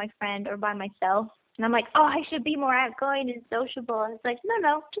chatting to my friend or by myself. And I'm like, oh, I should be more outgoing and sociable. And it's like,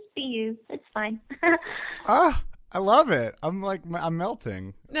 no, just be you. It's fine. I love it. I'm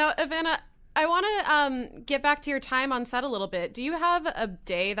melting. Now, Ivana, I want to get back to your time on set a little bit. Do you have a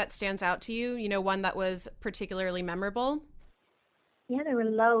day that stands out to you? One that was particularly memorable? Yeah, there were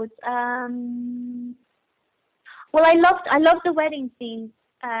loads. Well, I loved the wedding scene.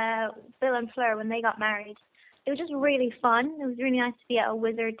 Bill and Fleur when they got married. It was just really fun. It was really nice to be at a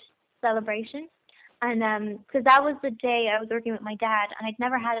wizard celebration, and because that was the day I was working with my dad, and I'd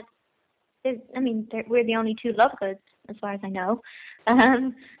never had it. I mean, we're the only two Lovegoods as far as I know.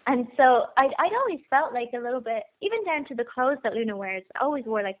 And so I'd always felt like a little bit, even down to the clothes that Luna wears. I always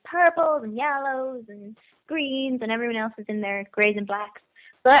wore like purples and yellows and greens, and everyone else is in their grays and blacks.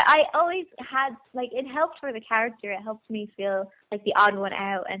 But I always had, like, it helped for the character. It helped me feel like the odd one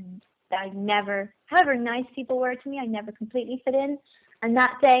out, and however nice people were to me, I never completely fit in. And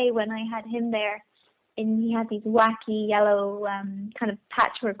that day when I had him there, and he had these wacky yellow kind of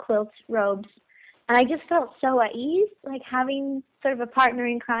patchwork quilt robes, and I just felt so at ease, like having sort of a partner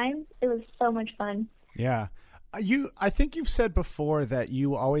in crime. It was so much fun. Yeah. I think you've said before that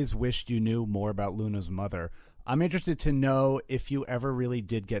you always wished you knew more about Luna's mother. I'm interested to know if you ever really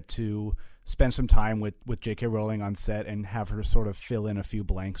did get to spend some time with J.K. Rowling on set and have her sort of fill in a few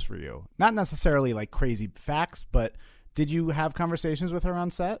blanks for you. Not necessarily like crazy facts, but did you have conversations with her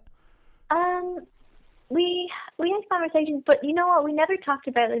on set? We had conversations, but you know what? We never talked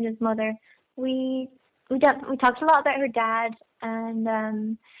about Luna's mother. We talked a lot about her dad,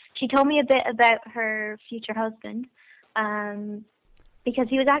 and she told me a bit about her future husband, because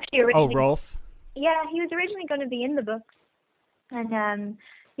he was actually originally... Oh, Rolf? Yeah, he was originally going to be in the books, and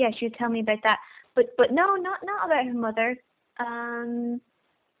she would tell me about that. But no, not about her mother. And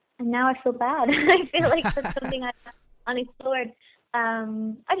now I feel bad. I feel like that's something I unexplored. I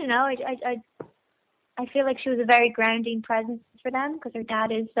don't know. I feel like she was a very grounding presence for them because her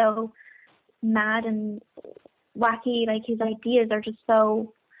dad is so mad and wacky. Like, his ideas are just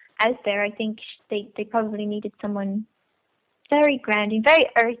so out there. I think they probably needed someone very grounding, very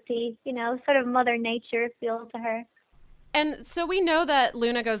earthy, sort of Mother Nature feel to her. And so we know that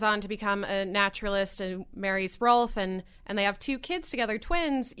Luna goes on to become a naturalist and marries Rolf, and they have 2 kids together,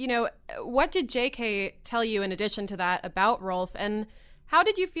 twins. What did J.K. tell you in addition to that about Rolf, and how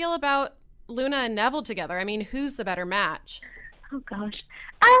did you feel about Luna and Neville together? I mean, who's the better match? Oh gosh,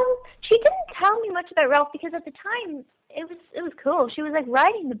 she didn't tell me much about Rolf because at the time it was cool. She was like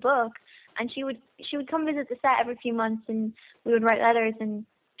writing the book, and she would come visit the set every few months, and we would write letters, and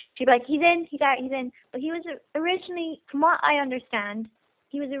she'd be like, he's in, he's out, he's in. But he was originally, from what I understand,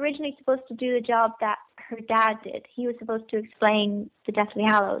 he was originally supposed to do the job that her dad did. He was supposed to explain the Deathly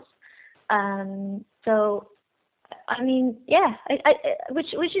Hallows. So, I mean, yeah,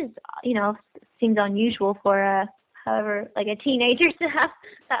 which is, seems unusual for however, like a teenager to have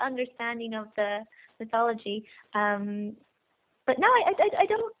that understanding of the mythology. But no,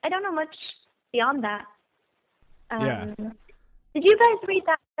 I don't know much beyond that. Yeah. Did you guys read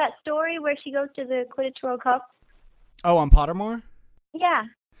that story where she goes to the Quidditch World Cup? Oh, on Pottermore? Yeah.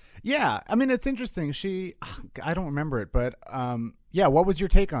 Yeah, I mean, it's interesting. I don't remember it, but what was your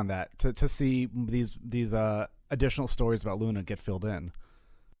take on that? To see these additional stories about Luna get filled in?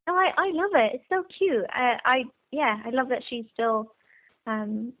 No, I love it. It's so cute. I love that she's still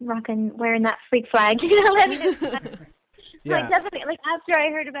wearing that freak flag. Yeah. Like, definitely. Like, after I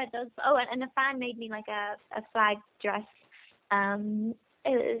heard about those. Oh, and a fan made me like a flag dress. It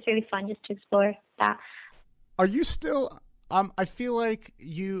was really fun just to explore that. Are you still? I feel like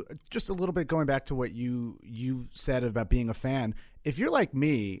you, just a little bit going back to what you said about being a fan. If you're like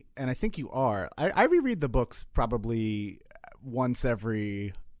me, and I think you are, I reread the books probably once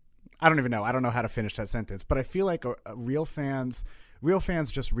every. I don't even know. I don't know how to finish that sentence, but I feel like real fans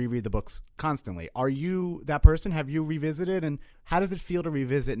just reread the books constantly. Are you that person? Have you revisited, and how does it feel to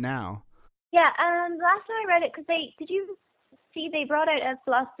revisit now? Yeah. Last time I read it, because did you see they brought out a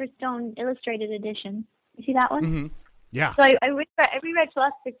Philosopher's Stone illustrated edition? You see that one? Mm-hmm. Yeah. So I reread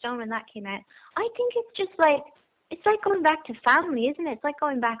Philosopher's Stone when that came out. I think it's just like, it's like going back to family, isn't it? It's like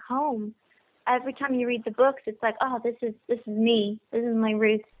going back home. Every time you read the books, it's like, oh, this is me. This is my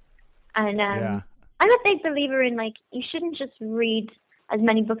roots. And I'm a big believer in, like, you shouldn't just read as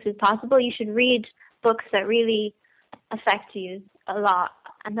many books as possible. You should read books that really affect you a lot.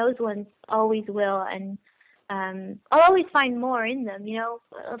 And those ones always will. And I'll always find more in them,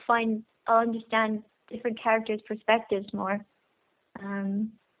 I'll understand different characters' perspectives more. So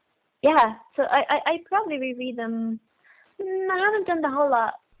I probably reread them. I haven't done the whole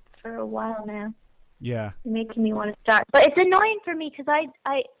lot for a while now. Yeah. It's making me want to start. But it's annoying for me because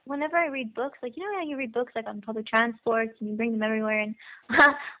I whenever I read books, like, how you read books like on public transports and you bring them everywhere, and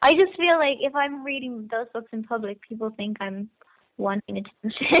I just feel like if I'm reading those books in public, people think I'm wanting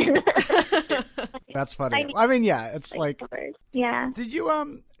attention. That's funny. I mean, yeah, it's like yeah. Did you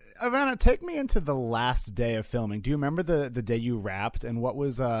Ivana, take me into the last day of filming? Do you remember the day you wrapped, and what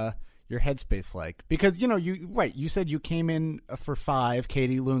was your headspace like? Because you said you came in for 5,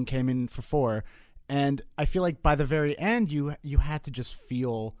 Katie Loon came in for 4, and I feel like by the very end you had to just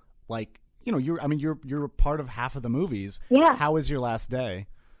feel like you're part of half of the movies. Yeah. How was your last day?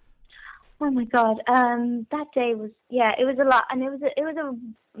 Oh my God, that day was it was a lot, and it was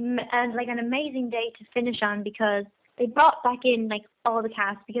an amazing day to finish on because they brought back in like all the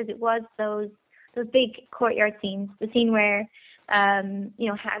cast, because it was those big courtyard scenes, the scene where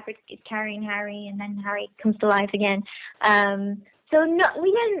Hagrid is carrying Harry and then Harry comes to life again. So no,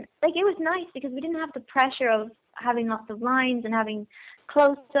 we didn't, like, it was nice because we didn't have the pressure of having lots of lines and having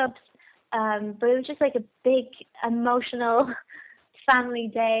close-ups, but it was just like a big emotional family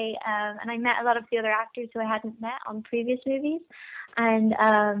day, and I met a lot of the other actors who I hadn't met on previous movies, and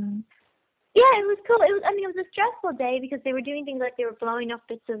yeah, it was cool. It was a stressful day because they were doing things like they were blowing up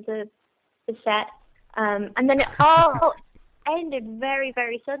bits of the set, and then it all ended very,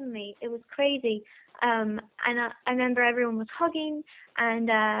 very suddenly. It was crazy. And I remember everyone was hugging, and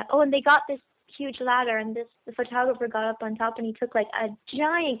and they got this huge ladder, and the photographer got up on top, and he took like a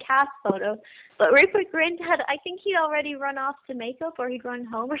giant cast photo. But Rupert Grint I think he'd already run off to makeup, or he'd run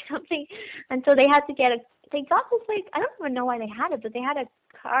home or something, and so they had to they got this, like, I don't even know why they had it, but they had a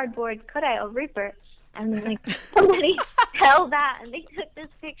cardboard cutout of Rupert, and like somebody held that, and they took this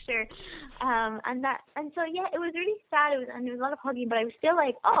picture, and so yeah, it was really sad. And there was a lot of hugging, but I was still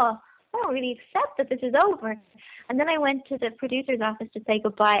like, oh, I don't really accept that this is over. And then I went to the producer's office to say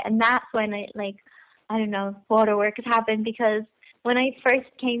goodbye, and that's when waterworks happened, because when I first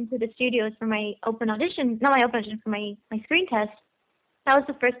came to the studios for my for my screen test, that was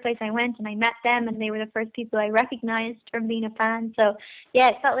the first place I went, and I met them, and they were the first people I recognized from being a fan. So yeah,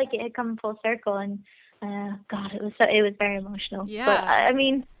 it felt like it had come full circle, and God, it was very emotional. Yeah. But I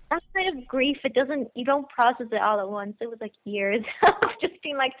mean, that kind of grief, you don't process it all at once. It was like years of just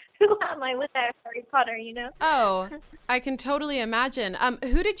being like, who am I without Harry Potter, you know? Oh, I can totally imagine.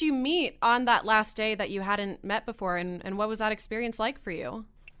 Who did you meet on that last day that you hadn't met before, and what was that experience like for you?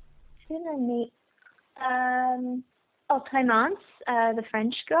 Who did I meet? Clémence, the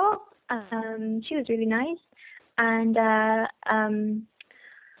French girl. She was really nice. And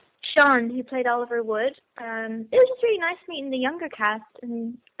Sean, who played Oliver Wood. It was just really nice meeting the younger cast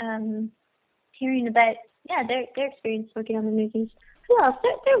and hearing about their experience working on the movies. Who else?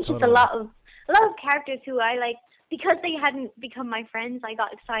 There was just a lot of characters who I like, because they hadn't become my friends. I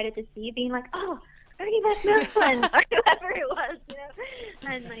got excited to see, being like, oh, Ernie Macmillan or whoever it was, you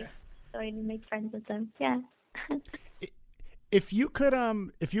know, and like, so I made friends with them. Yeah. If you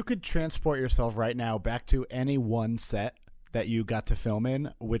could transport yourself right now back to any one set that you got to film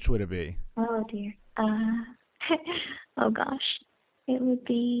in, which would it be? Oh dear. Oh gosh. It would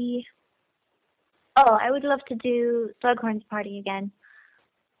be. Oh, I would love to do Slughorn's Party again.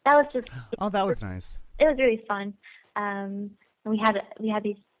 That was just. Oh, that was nice. It was really fun. And we had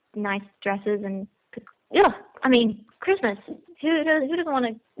these nice dresses, and I mean, Christmas. Who doesn't want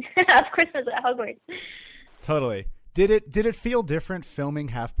to have Christmas at Hogwarts? Totally. Did it feel different filming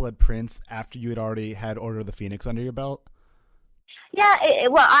Half-Blood Prince after you had already had Order of the Phoenix under your belt? Yeah,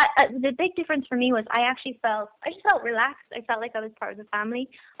 the big difference for me was I just felt relaxed. I felt like I was part of the family.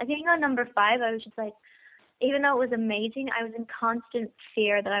 I think on number 5, I was just like, even though it was amazing, I was in constant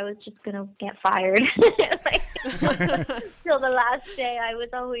fear that I was just going to get fired. Till the last day, I was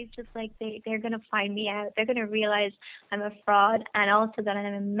always just like, they're going to find me out. They're going to realize I'm a fraud, and also that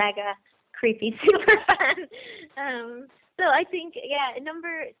I'm a mega creepy super fan. So I think,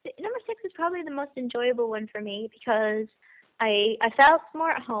 number 6 is probably the most enjoyable one for me, because I felt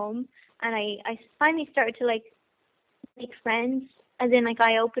more at home, and I finally started to like make friends, and then like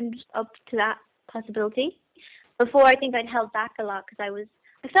I opened up to that possibility. Before, I think I'd held back a lot because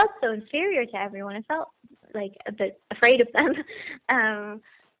I felt so inferior to everyone. I felt like a bit afraid of them.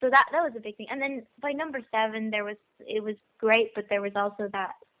 So that was a big thing. And then by number 7, it was great, but there was also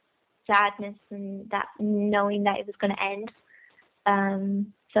that sadness and that knowing that it was going to end.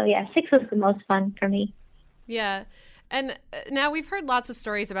 So yeah, 6 was the most fun for me. Yeah. And now we've heard lots of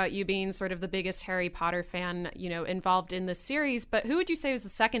stories about you being sort of the biggest Harry Potter fan, you know, involved in this series, but who would you say was the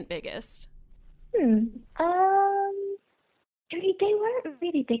second biggest? They weren't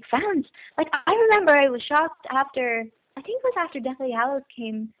really big fans. Like, I remember I was shocked after Deathly Hallows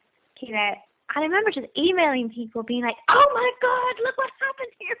came out. And I remember just emailing people being like, oh my God, look what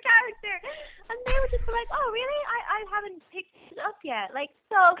happened to your character. And they were just like, oh really? I haven't picked it up yet. Like,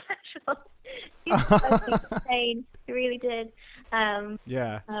 so casual. It was insane. It really did.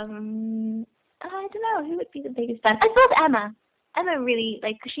 Yeah. I don't know. Who would be the biggest fan? I suppose Emma. Emma really,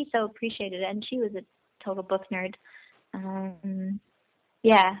 like, cause she so appreciated it, and she was a total book nerd.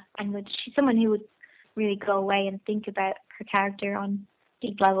 Yeah, and she's someone who would really go away and think about her character on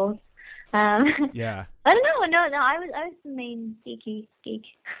deep levels. Yeah. I don't know. No, I was the main geek.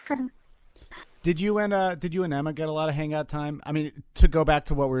 Did you and Emma get a lot of hangout time? I mean, to go back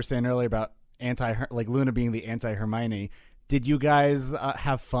to what we were saying earlier about Luna being the anti-Hermione, did you guys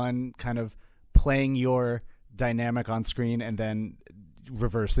have fun kind of playing your dynamic on screen and then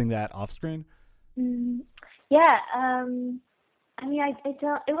reversing that off screen? Yeah. I mean, I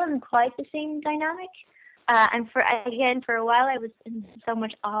don't. It wasn't quite the same dynamic. And for a while, I was in so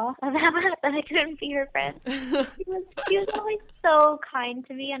much awe of Emma that I couldn't be her friend. She was always so kind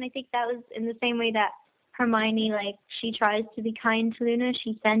to me, and I think that was in the same way that Hermione, like, she tries to be kind to Luna.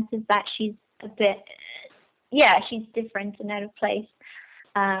 She senses that she's a bit, she's different and out of place.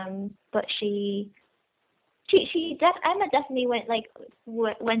 But Emma definitely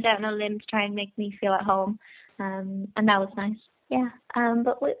went out on a limb to try and make me feel at home, and that was nice. Yeah.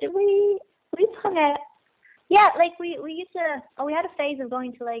 But we hung out. Yeah, like we used to. Oh, we had a phase of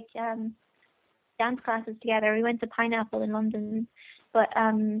going to like dance classes together. We went to Pineapple in London, but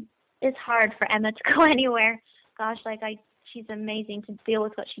it's hard for Emma to go anywhere. Gosh, she's amazing to deal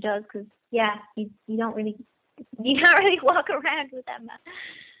with what she does because you can't really walk around with Emma.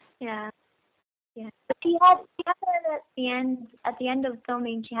 Yeah. Yeah, but she had at the end of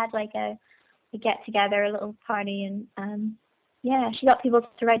filming, she had like a get together, a little party, and she got people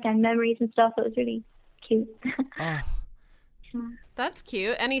to write down memories and stuff. It was really cute. Oh. That's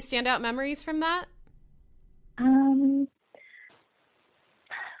cute. Any standout memories from that?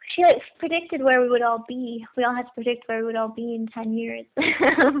 She predicted where we would all be. We all had to predict where we would all be in 10 years.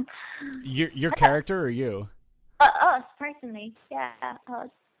 Your character or you? Us personally, yeah, us.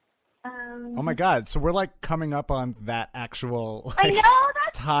 Oh my God! So we're like coming up on that actual I know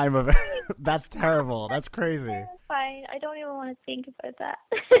that's time of it. That's terrible. That's crazy. That's fine. I don't even want to think about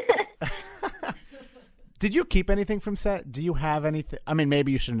that. Did you keep anything from set? Do you have anything? I mean,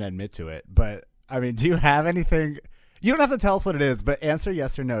 maybe you shouldn't admit to it, but I mean, do you have anything? You don't have to tell us what it is, but answer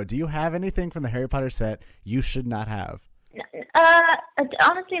yes or no. Do you have anything from the Harry Potter set you should not have?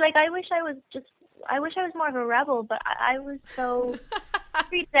 Honestly, like I wish I was more of a rebel, but I was so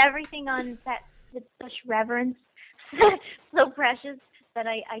treated everything on set with such reverence, so precious that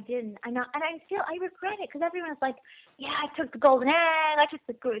I didn't. I regret it because everyone's like, yeah, I took the golden egg, I took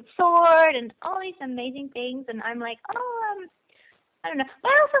the good sword, and all these amazing things, and I'm like, I don't know.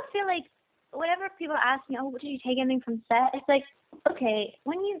 But I also feel like whenever people ask me, did you take anything from set? It's like, okay,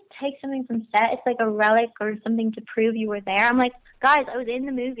 when you take something from set, it's like a relic or something to prove you were there. I'm like, guys, I was in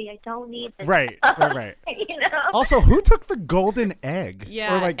the movie. I don't need this. Right. You know? Also, who took the golden egg?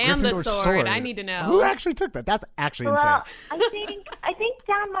 Yeah, or like and the Gryffindor's sword. I need to know. Who actually took that? That's actually Well, insane. I think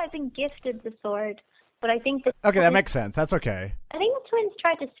Dan might have been gifted the sword, but I think that Okay, that makes sense. That's okay. I think the twins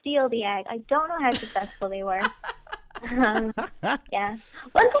tried to steal the egg. I don't know how successful they were. Yeah.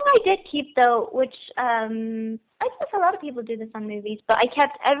 One thing I did keep though, which I guess a lot of people do this on movies, but I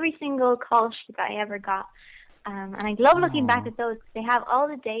kept every single call sheet I ever got, and I love looking back at those because they have all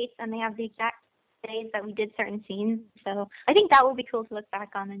the dates and they have the exact days that we did certain scenes. So I think that will be cool to look back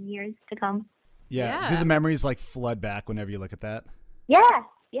on in years to come. Yeah. Yeah. Do the memories like flood back whenever you look at that? Yeah,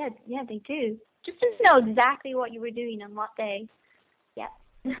 they do. Just to know exactly what you were doing on what day. Yeah.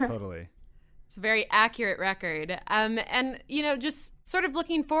 Totally. It's a very accurate record. And, just sort of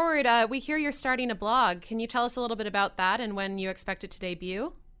looking forward, we hear you're starting a blog. Can you tell us a little bit about that and when you expect it to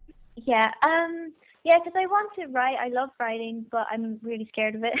debut? Yeah, because I want to write. I love writing, but I'm really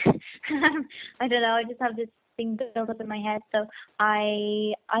scared of it. I don't know. I just have this thing built up in my head. So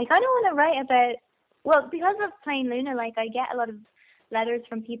I kind of want to write about, well, because of playing Luna, like I get a lot of letters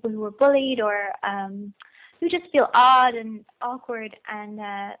from people who were bullied or who just feel odd and awkward and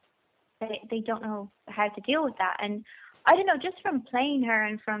they don't know how to deal with that. And I don't know, just from playing her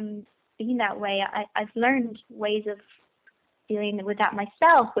and from being that way, I've learned ways of dealing with that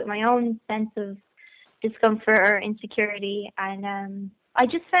myself, with my own sense of discomfort or insecurity. And I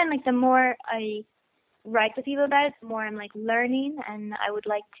just find like the more I write to people about it, the more I'm like learning. And I would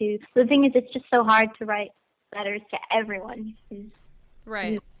like to, the thing is, it's just so hard to write letters to everyone who's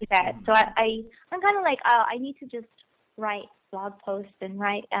Right. that. So I'm kind of like, I need to just write blog posts and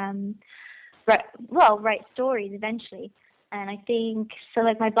write stories eventually. And I think so.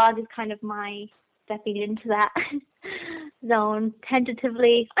 Like my blog is kind of my stepping into that zone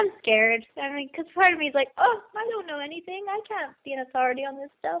tentatively. I'm scared. I mean, because part of me is like, I don't know anything. I can't be an authority on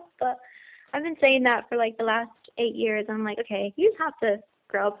this stuff. But I've been saying that for like the last 8 years. I'm like, okay, you just have to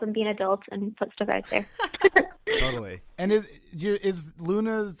grow up and be an adult and put stuff out there. Totally. And is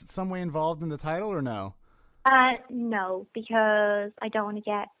Luna some way involved in the title or no? No, because I don't want to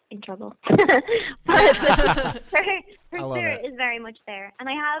get in trouble. But her spirit is very much there. And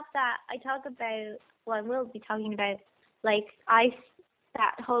I have that, I talk about, well, I will be talking about, like,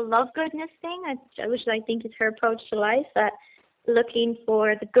 that whole love goodness thing, which I think is her approach to life, that looking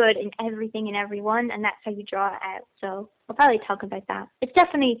for the good in everything and everyone, and that's how you draw it out. So I'll probably talk about that. It's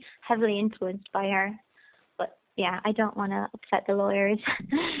definitely heavily influenced by her, but yeah, I don't want to upset the lawyers.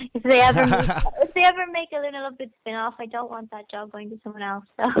 if they ever make a Luna Lovegood spin-off, I don't want that job going to someone else.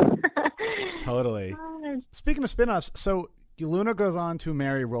 So. Totally. Speaking of spin-offs, so Luna goes on to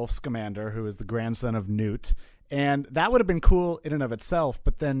marry Rolf Scamander, who is the grandson of Newt, and that would have been cool in and of itself.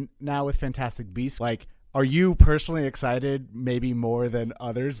 But then now with Fantastic Beasts, like, are you personally excited, maybe more than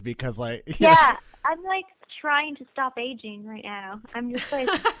others? Because, like, yeah, I'm like trying to stop aging right now. I'm just like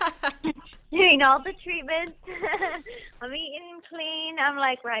doing all the treatments. I'm eating clean. I'm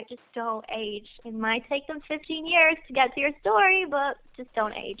like, right, just don't age. It might take them 15 years to get to your story, but just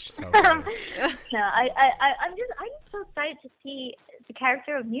don't age. So no, I'm just so excited to see the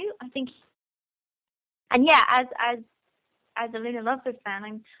character of Newt. I think, and yeah, as a Luna Lovegood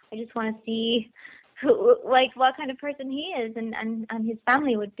fan, I just want to see what kind of person he is and his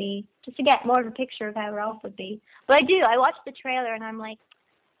family would be, just to get more of a picture of how Rolf would be. But I watched the trailer and I'm like,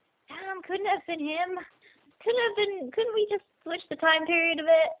 damn, couldn't it have been him? Couldn't we just switch the time period a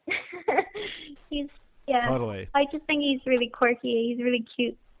bit? Totally. I just think he's really quirky. He's really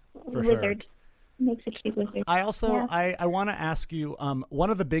cute. For wizard. Sure. Makes a cute wizard. I also, I want to ask you,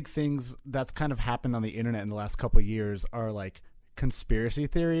 one of the big things that's kind of happened on the internet in the last couple of years are like conspiracy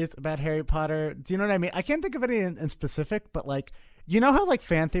theories about Harry Potter. Do you know what I mean? I can't think of any in specific, but like, you know how like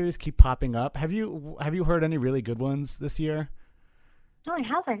fan theories keep popping up? Have you heard any really good ones this year? No, I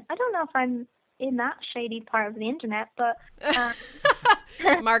haven't. I don't know if I'm in that shady part of the internet, but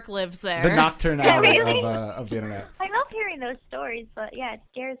Mark lives there. The nocturne hour Really? of the internet. I love hearing those stories, but yeah, it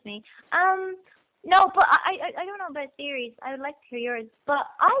scares me. No, but I don't know about theories. I would like to hear yours, but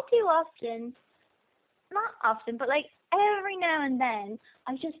I do often, not often, but like every now and then,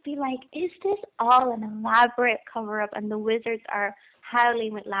 I just be like, is this all an elaborate cover-up and the wizards are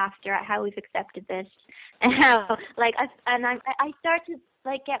howling with laughter at how we've accepted this? And how, like, I start to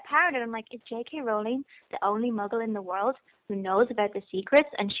like get paranoid. I'm like, is J.K. Rowling the only muggle in the world who knows about the secrets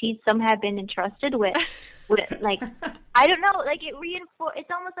and she's somehow been entrusted with like, I don't know, like it's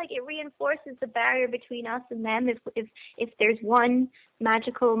almost like it reinforces the barrier between us and them if there's one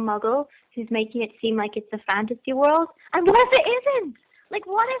magical muggle who's making it seem like it's a fantasy world. And what if it isn't? Like,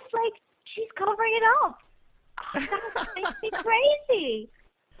 what if, like, she's covering it up? Oh, that makes me crazy.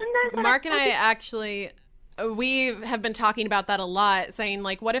 Mark and I actually, we have been talking about that a lot, saying,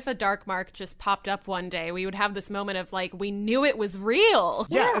 like, what if a dark mark just popped up one day? We would have this moment of, like, we knew it was real.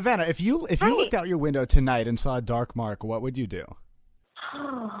 Yeah, Ivana, if you looked out your window tonight and saw a dark mark, what would you do?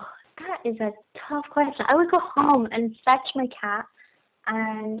 Oh, that is a tough question. I would go home and fetch my cat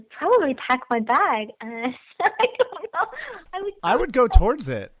and probably pack my bag. And I don't know. I would go towards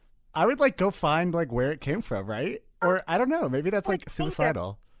it. I would, like, go find, like, where it came from, right? Or, I don't know, maybe that's, like,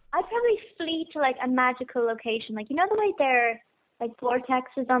 suicidal. I'd probably flee to, like, a magical location. Like, you know the way there are, like,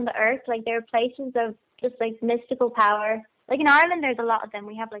 vortexes on the earth? Like, there are places of just, like, mystical power. Like, in Ireland, there's a lot of them.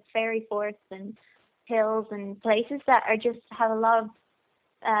 We have, like, fairy forts and hills and places that are just have a lot of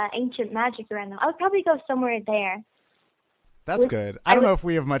ancient magic around them. I would probably go somewhere there. That's good. I don't know if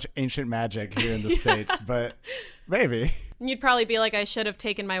we have much ancient magic here in the States, but maybe. You'd probably be like, I should have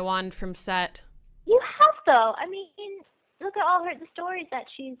taken my wand from set. You have, though. I mean, look at all the stories that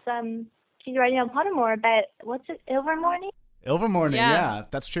she's writing on Pottermore about, what's it, Ilvermorny? Ilvermorny, yeah,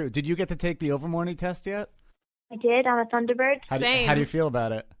 that's true. Did you get to take the Ilvermorny test yet? I did, on a Thunderbird. Same. How do you feel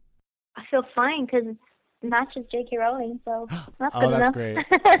about it? I feel fine, because it matches J.K. Rowling, so that's good enough. Oh, that's great.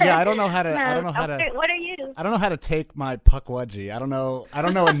 Yeah, I don't know how to. What are you? I don't know how to take my Pukwudgie. I don't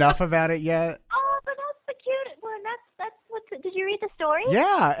know enough about it yet. Oh, but that's the cute one. That's what. Did you read the story?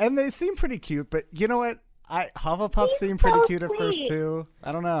 Yeah, and they seem pretty cute. But you know what? Hufflepuff seemed pretty cute at first too.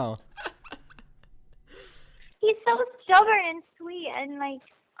 I don't know. He's so stubborn and sweet, and like,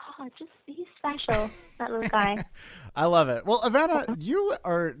 he's special. That little guy. I love it. Well, Ivana, you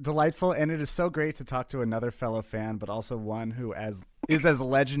are delightful, and it is so great to talk to another fellow fan, but also one who is as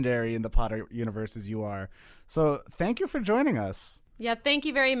legendary in the Potter universe as you are. So thank you for joining us. Yeah, thank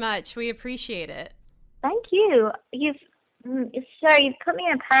you very much. We appreciate it. Thank you. You've put me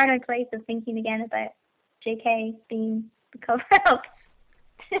in a paranoid place of thinking again about JK being the cover-up.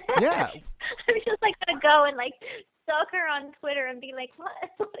 Yeah. I'm just like gonna go and like stalk her on Twitter and be like, what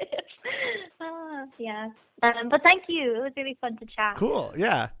if? Yeah. But thank you. It was really fun to chat. Cool.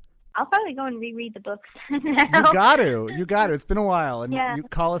 Yeah. I'll probably go and reread the books. You got to. It's been a while, and you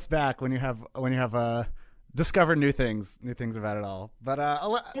call us back when you have discovered new things about it all. But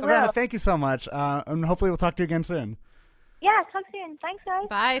Ivana, thank you so much, and hopefully we'll talk to you again soon. Yeah, talk soon. Thanks, guys.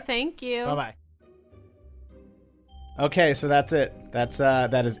 Bye. Thank you. Bye. Okay, so that's it.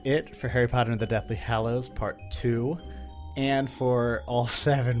 That is it for Harry Potter and the Deathly Hallows Part 2. and for all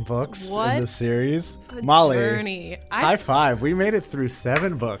 7 books What in the series. a Molly, journey. high five. We made it through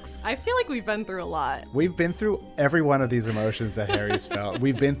 7 books. I feel like we've been through a lot. We've been through every one of these emotions that Harry's felt.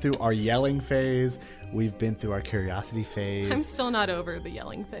 We've been through our yelling phase. We've been through our curiosity phase. I'm still not over the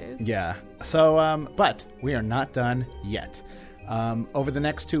yelling phase. Yeah. So, but we are not done yet. Over the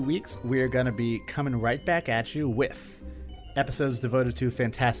next 2 weeks, we are going to be coming right back at you with episodes devoted to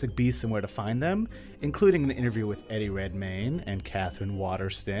Fantastic Beasts and where to find them, including an interview with Eddie Redmayne and Catherine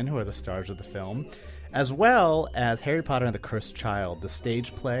Waterston, who are the stars of the film, as well as Harry Potter and the Cursed Child, the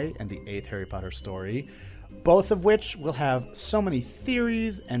stage play and the 8th Harry Potter story, both of which will have so many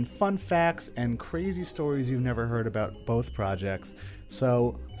theories and fun facts and crazy stories you've never heard about both projects.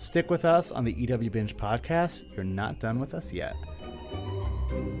 So stick with us on the EW Binge podcast. You're not done with us yet.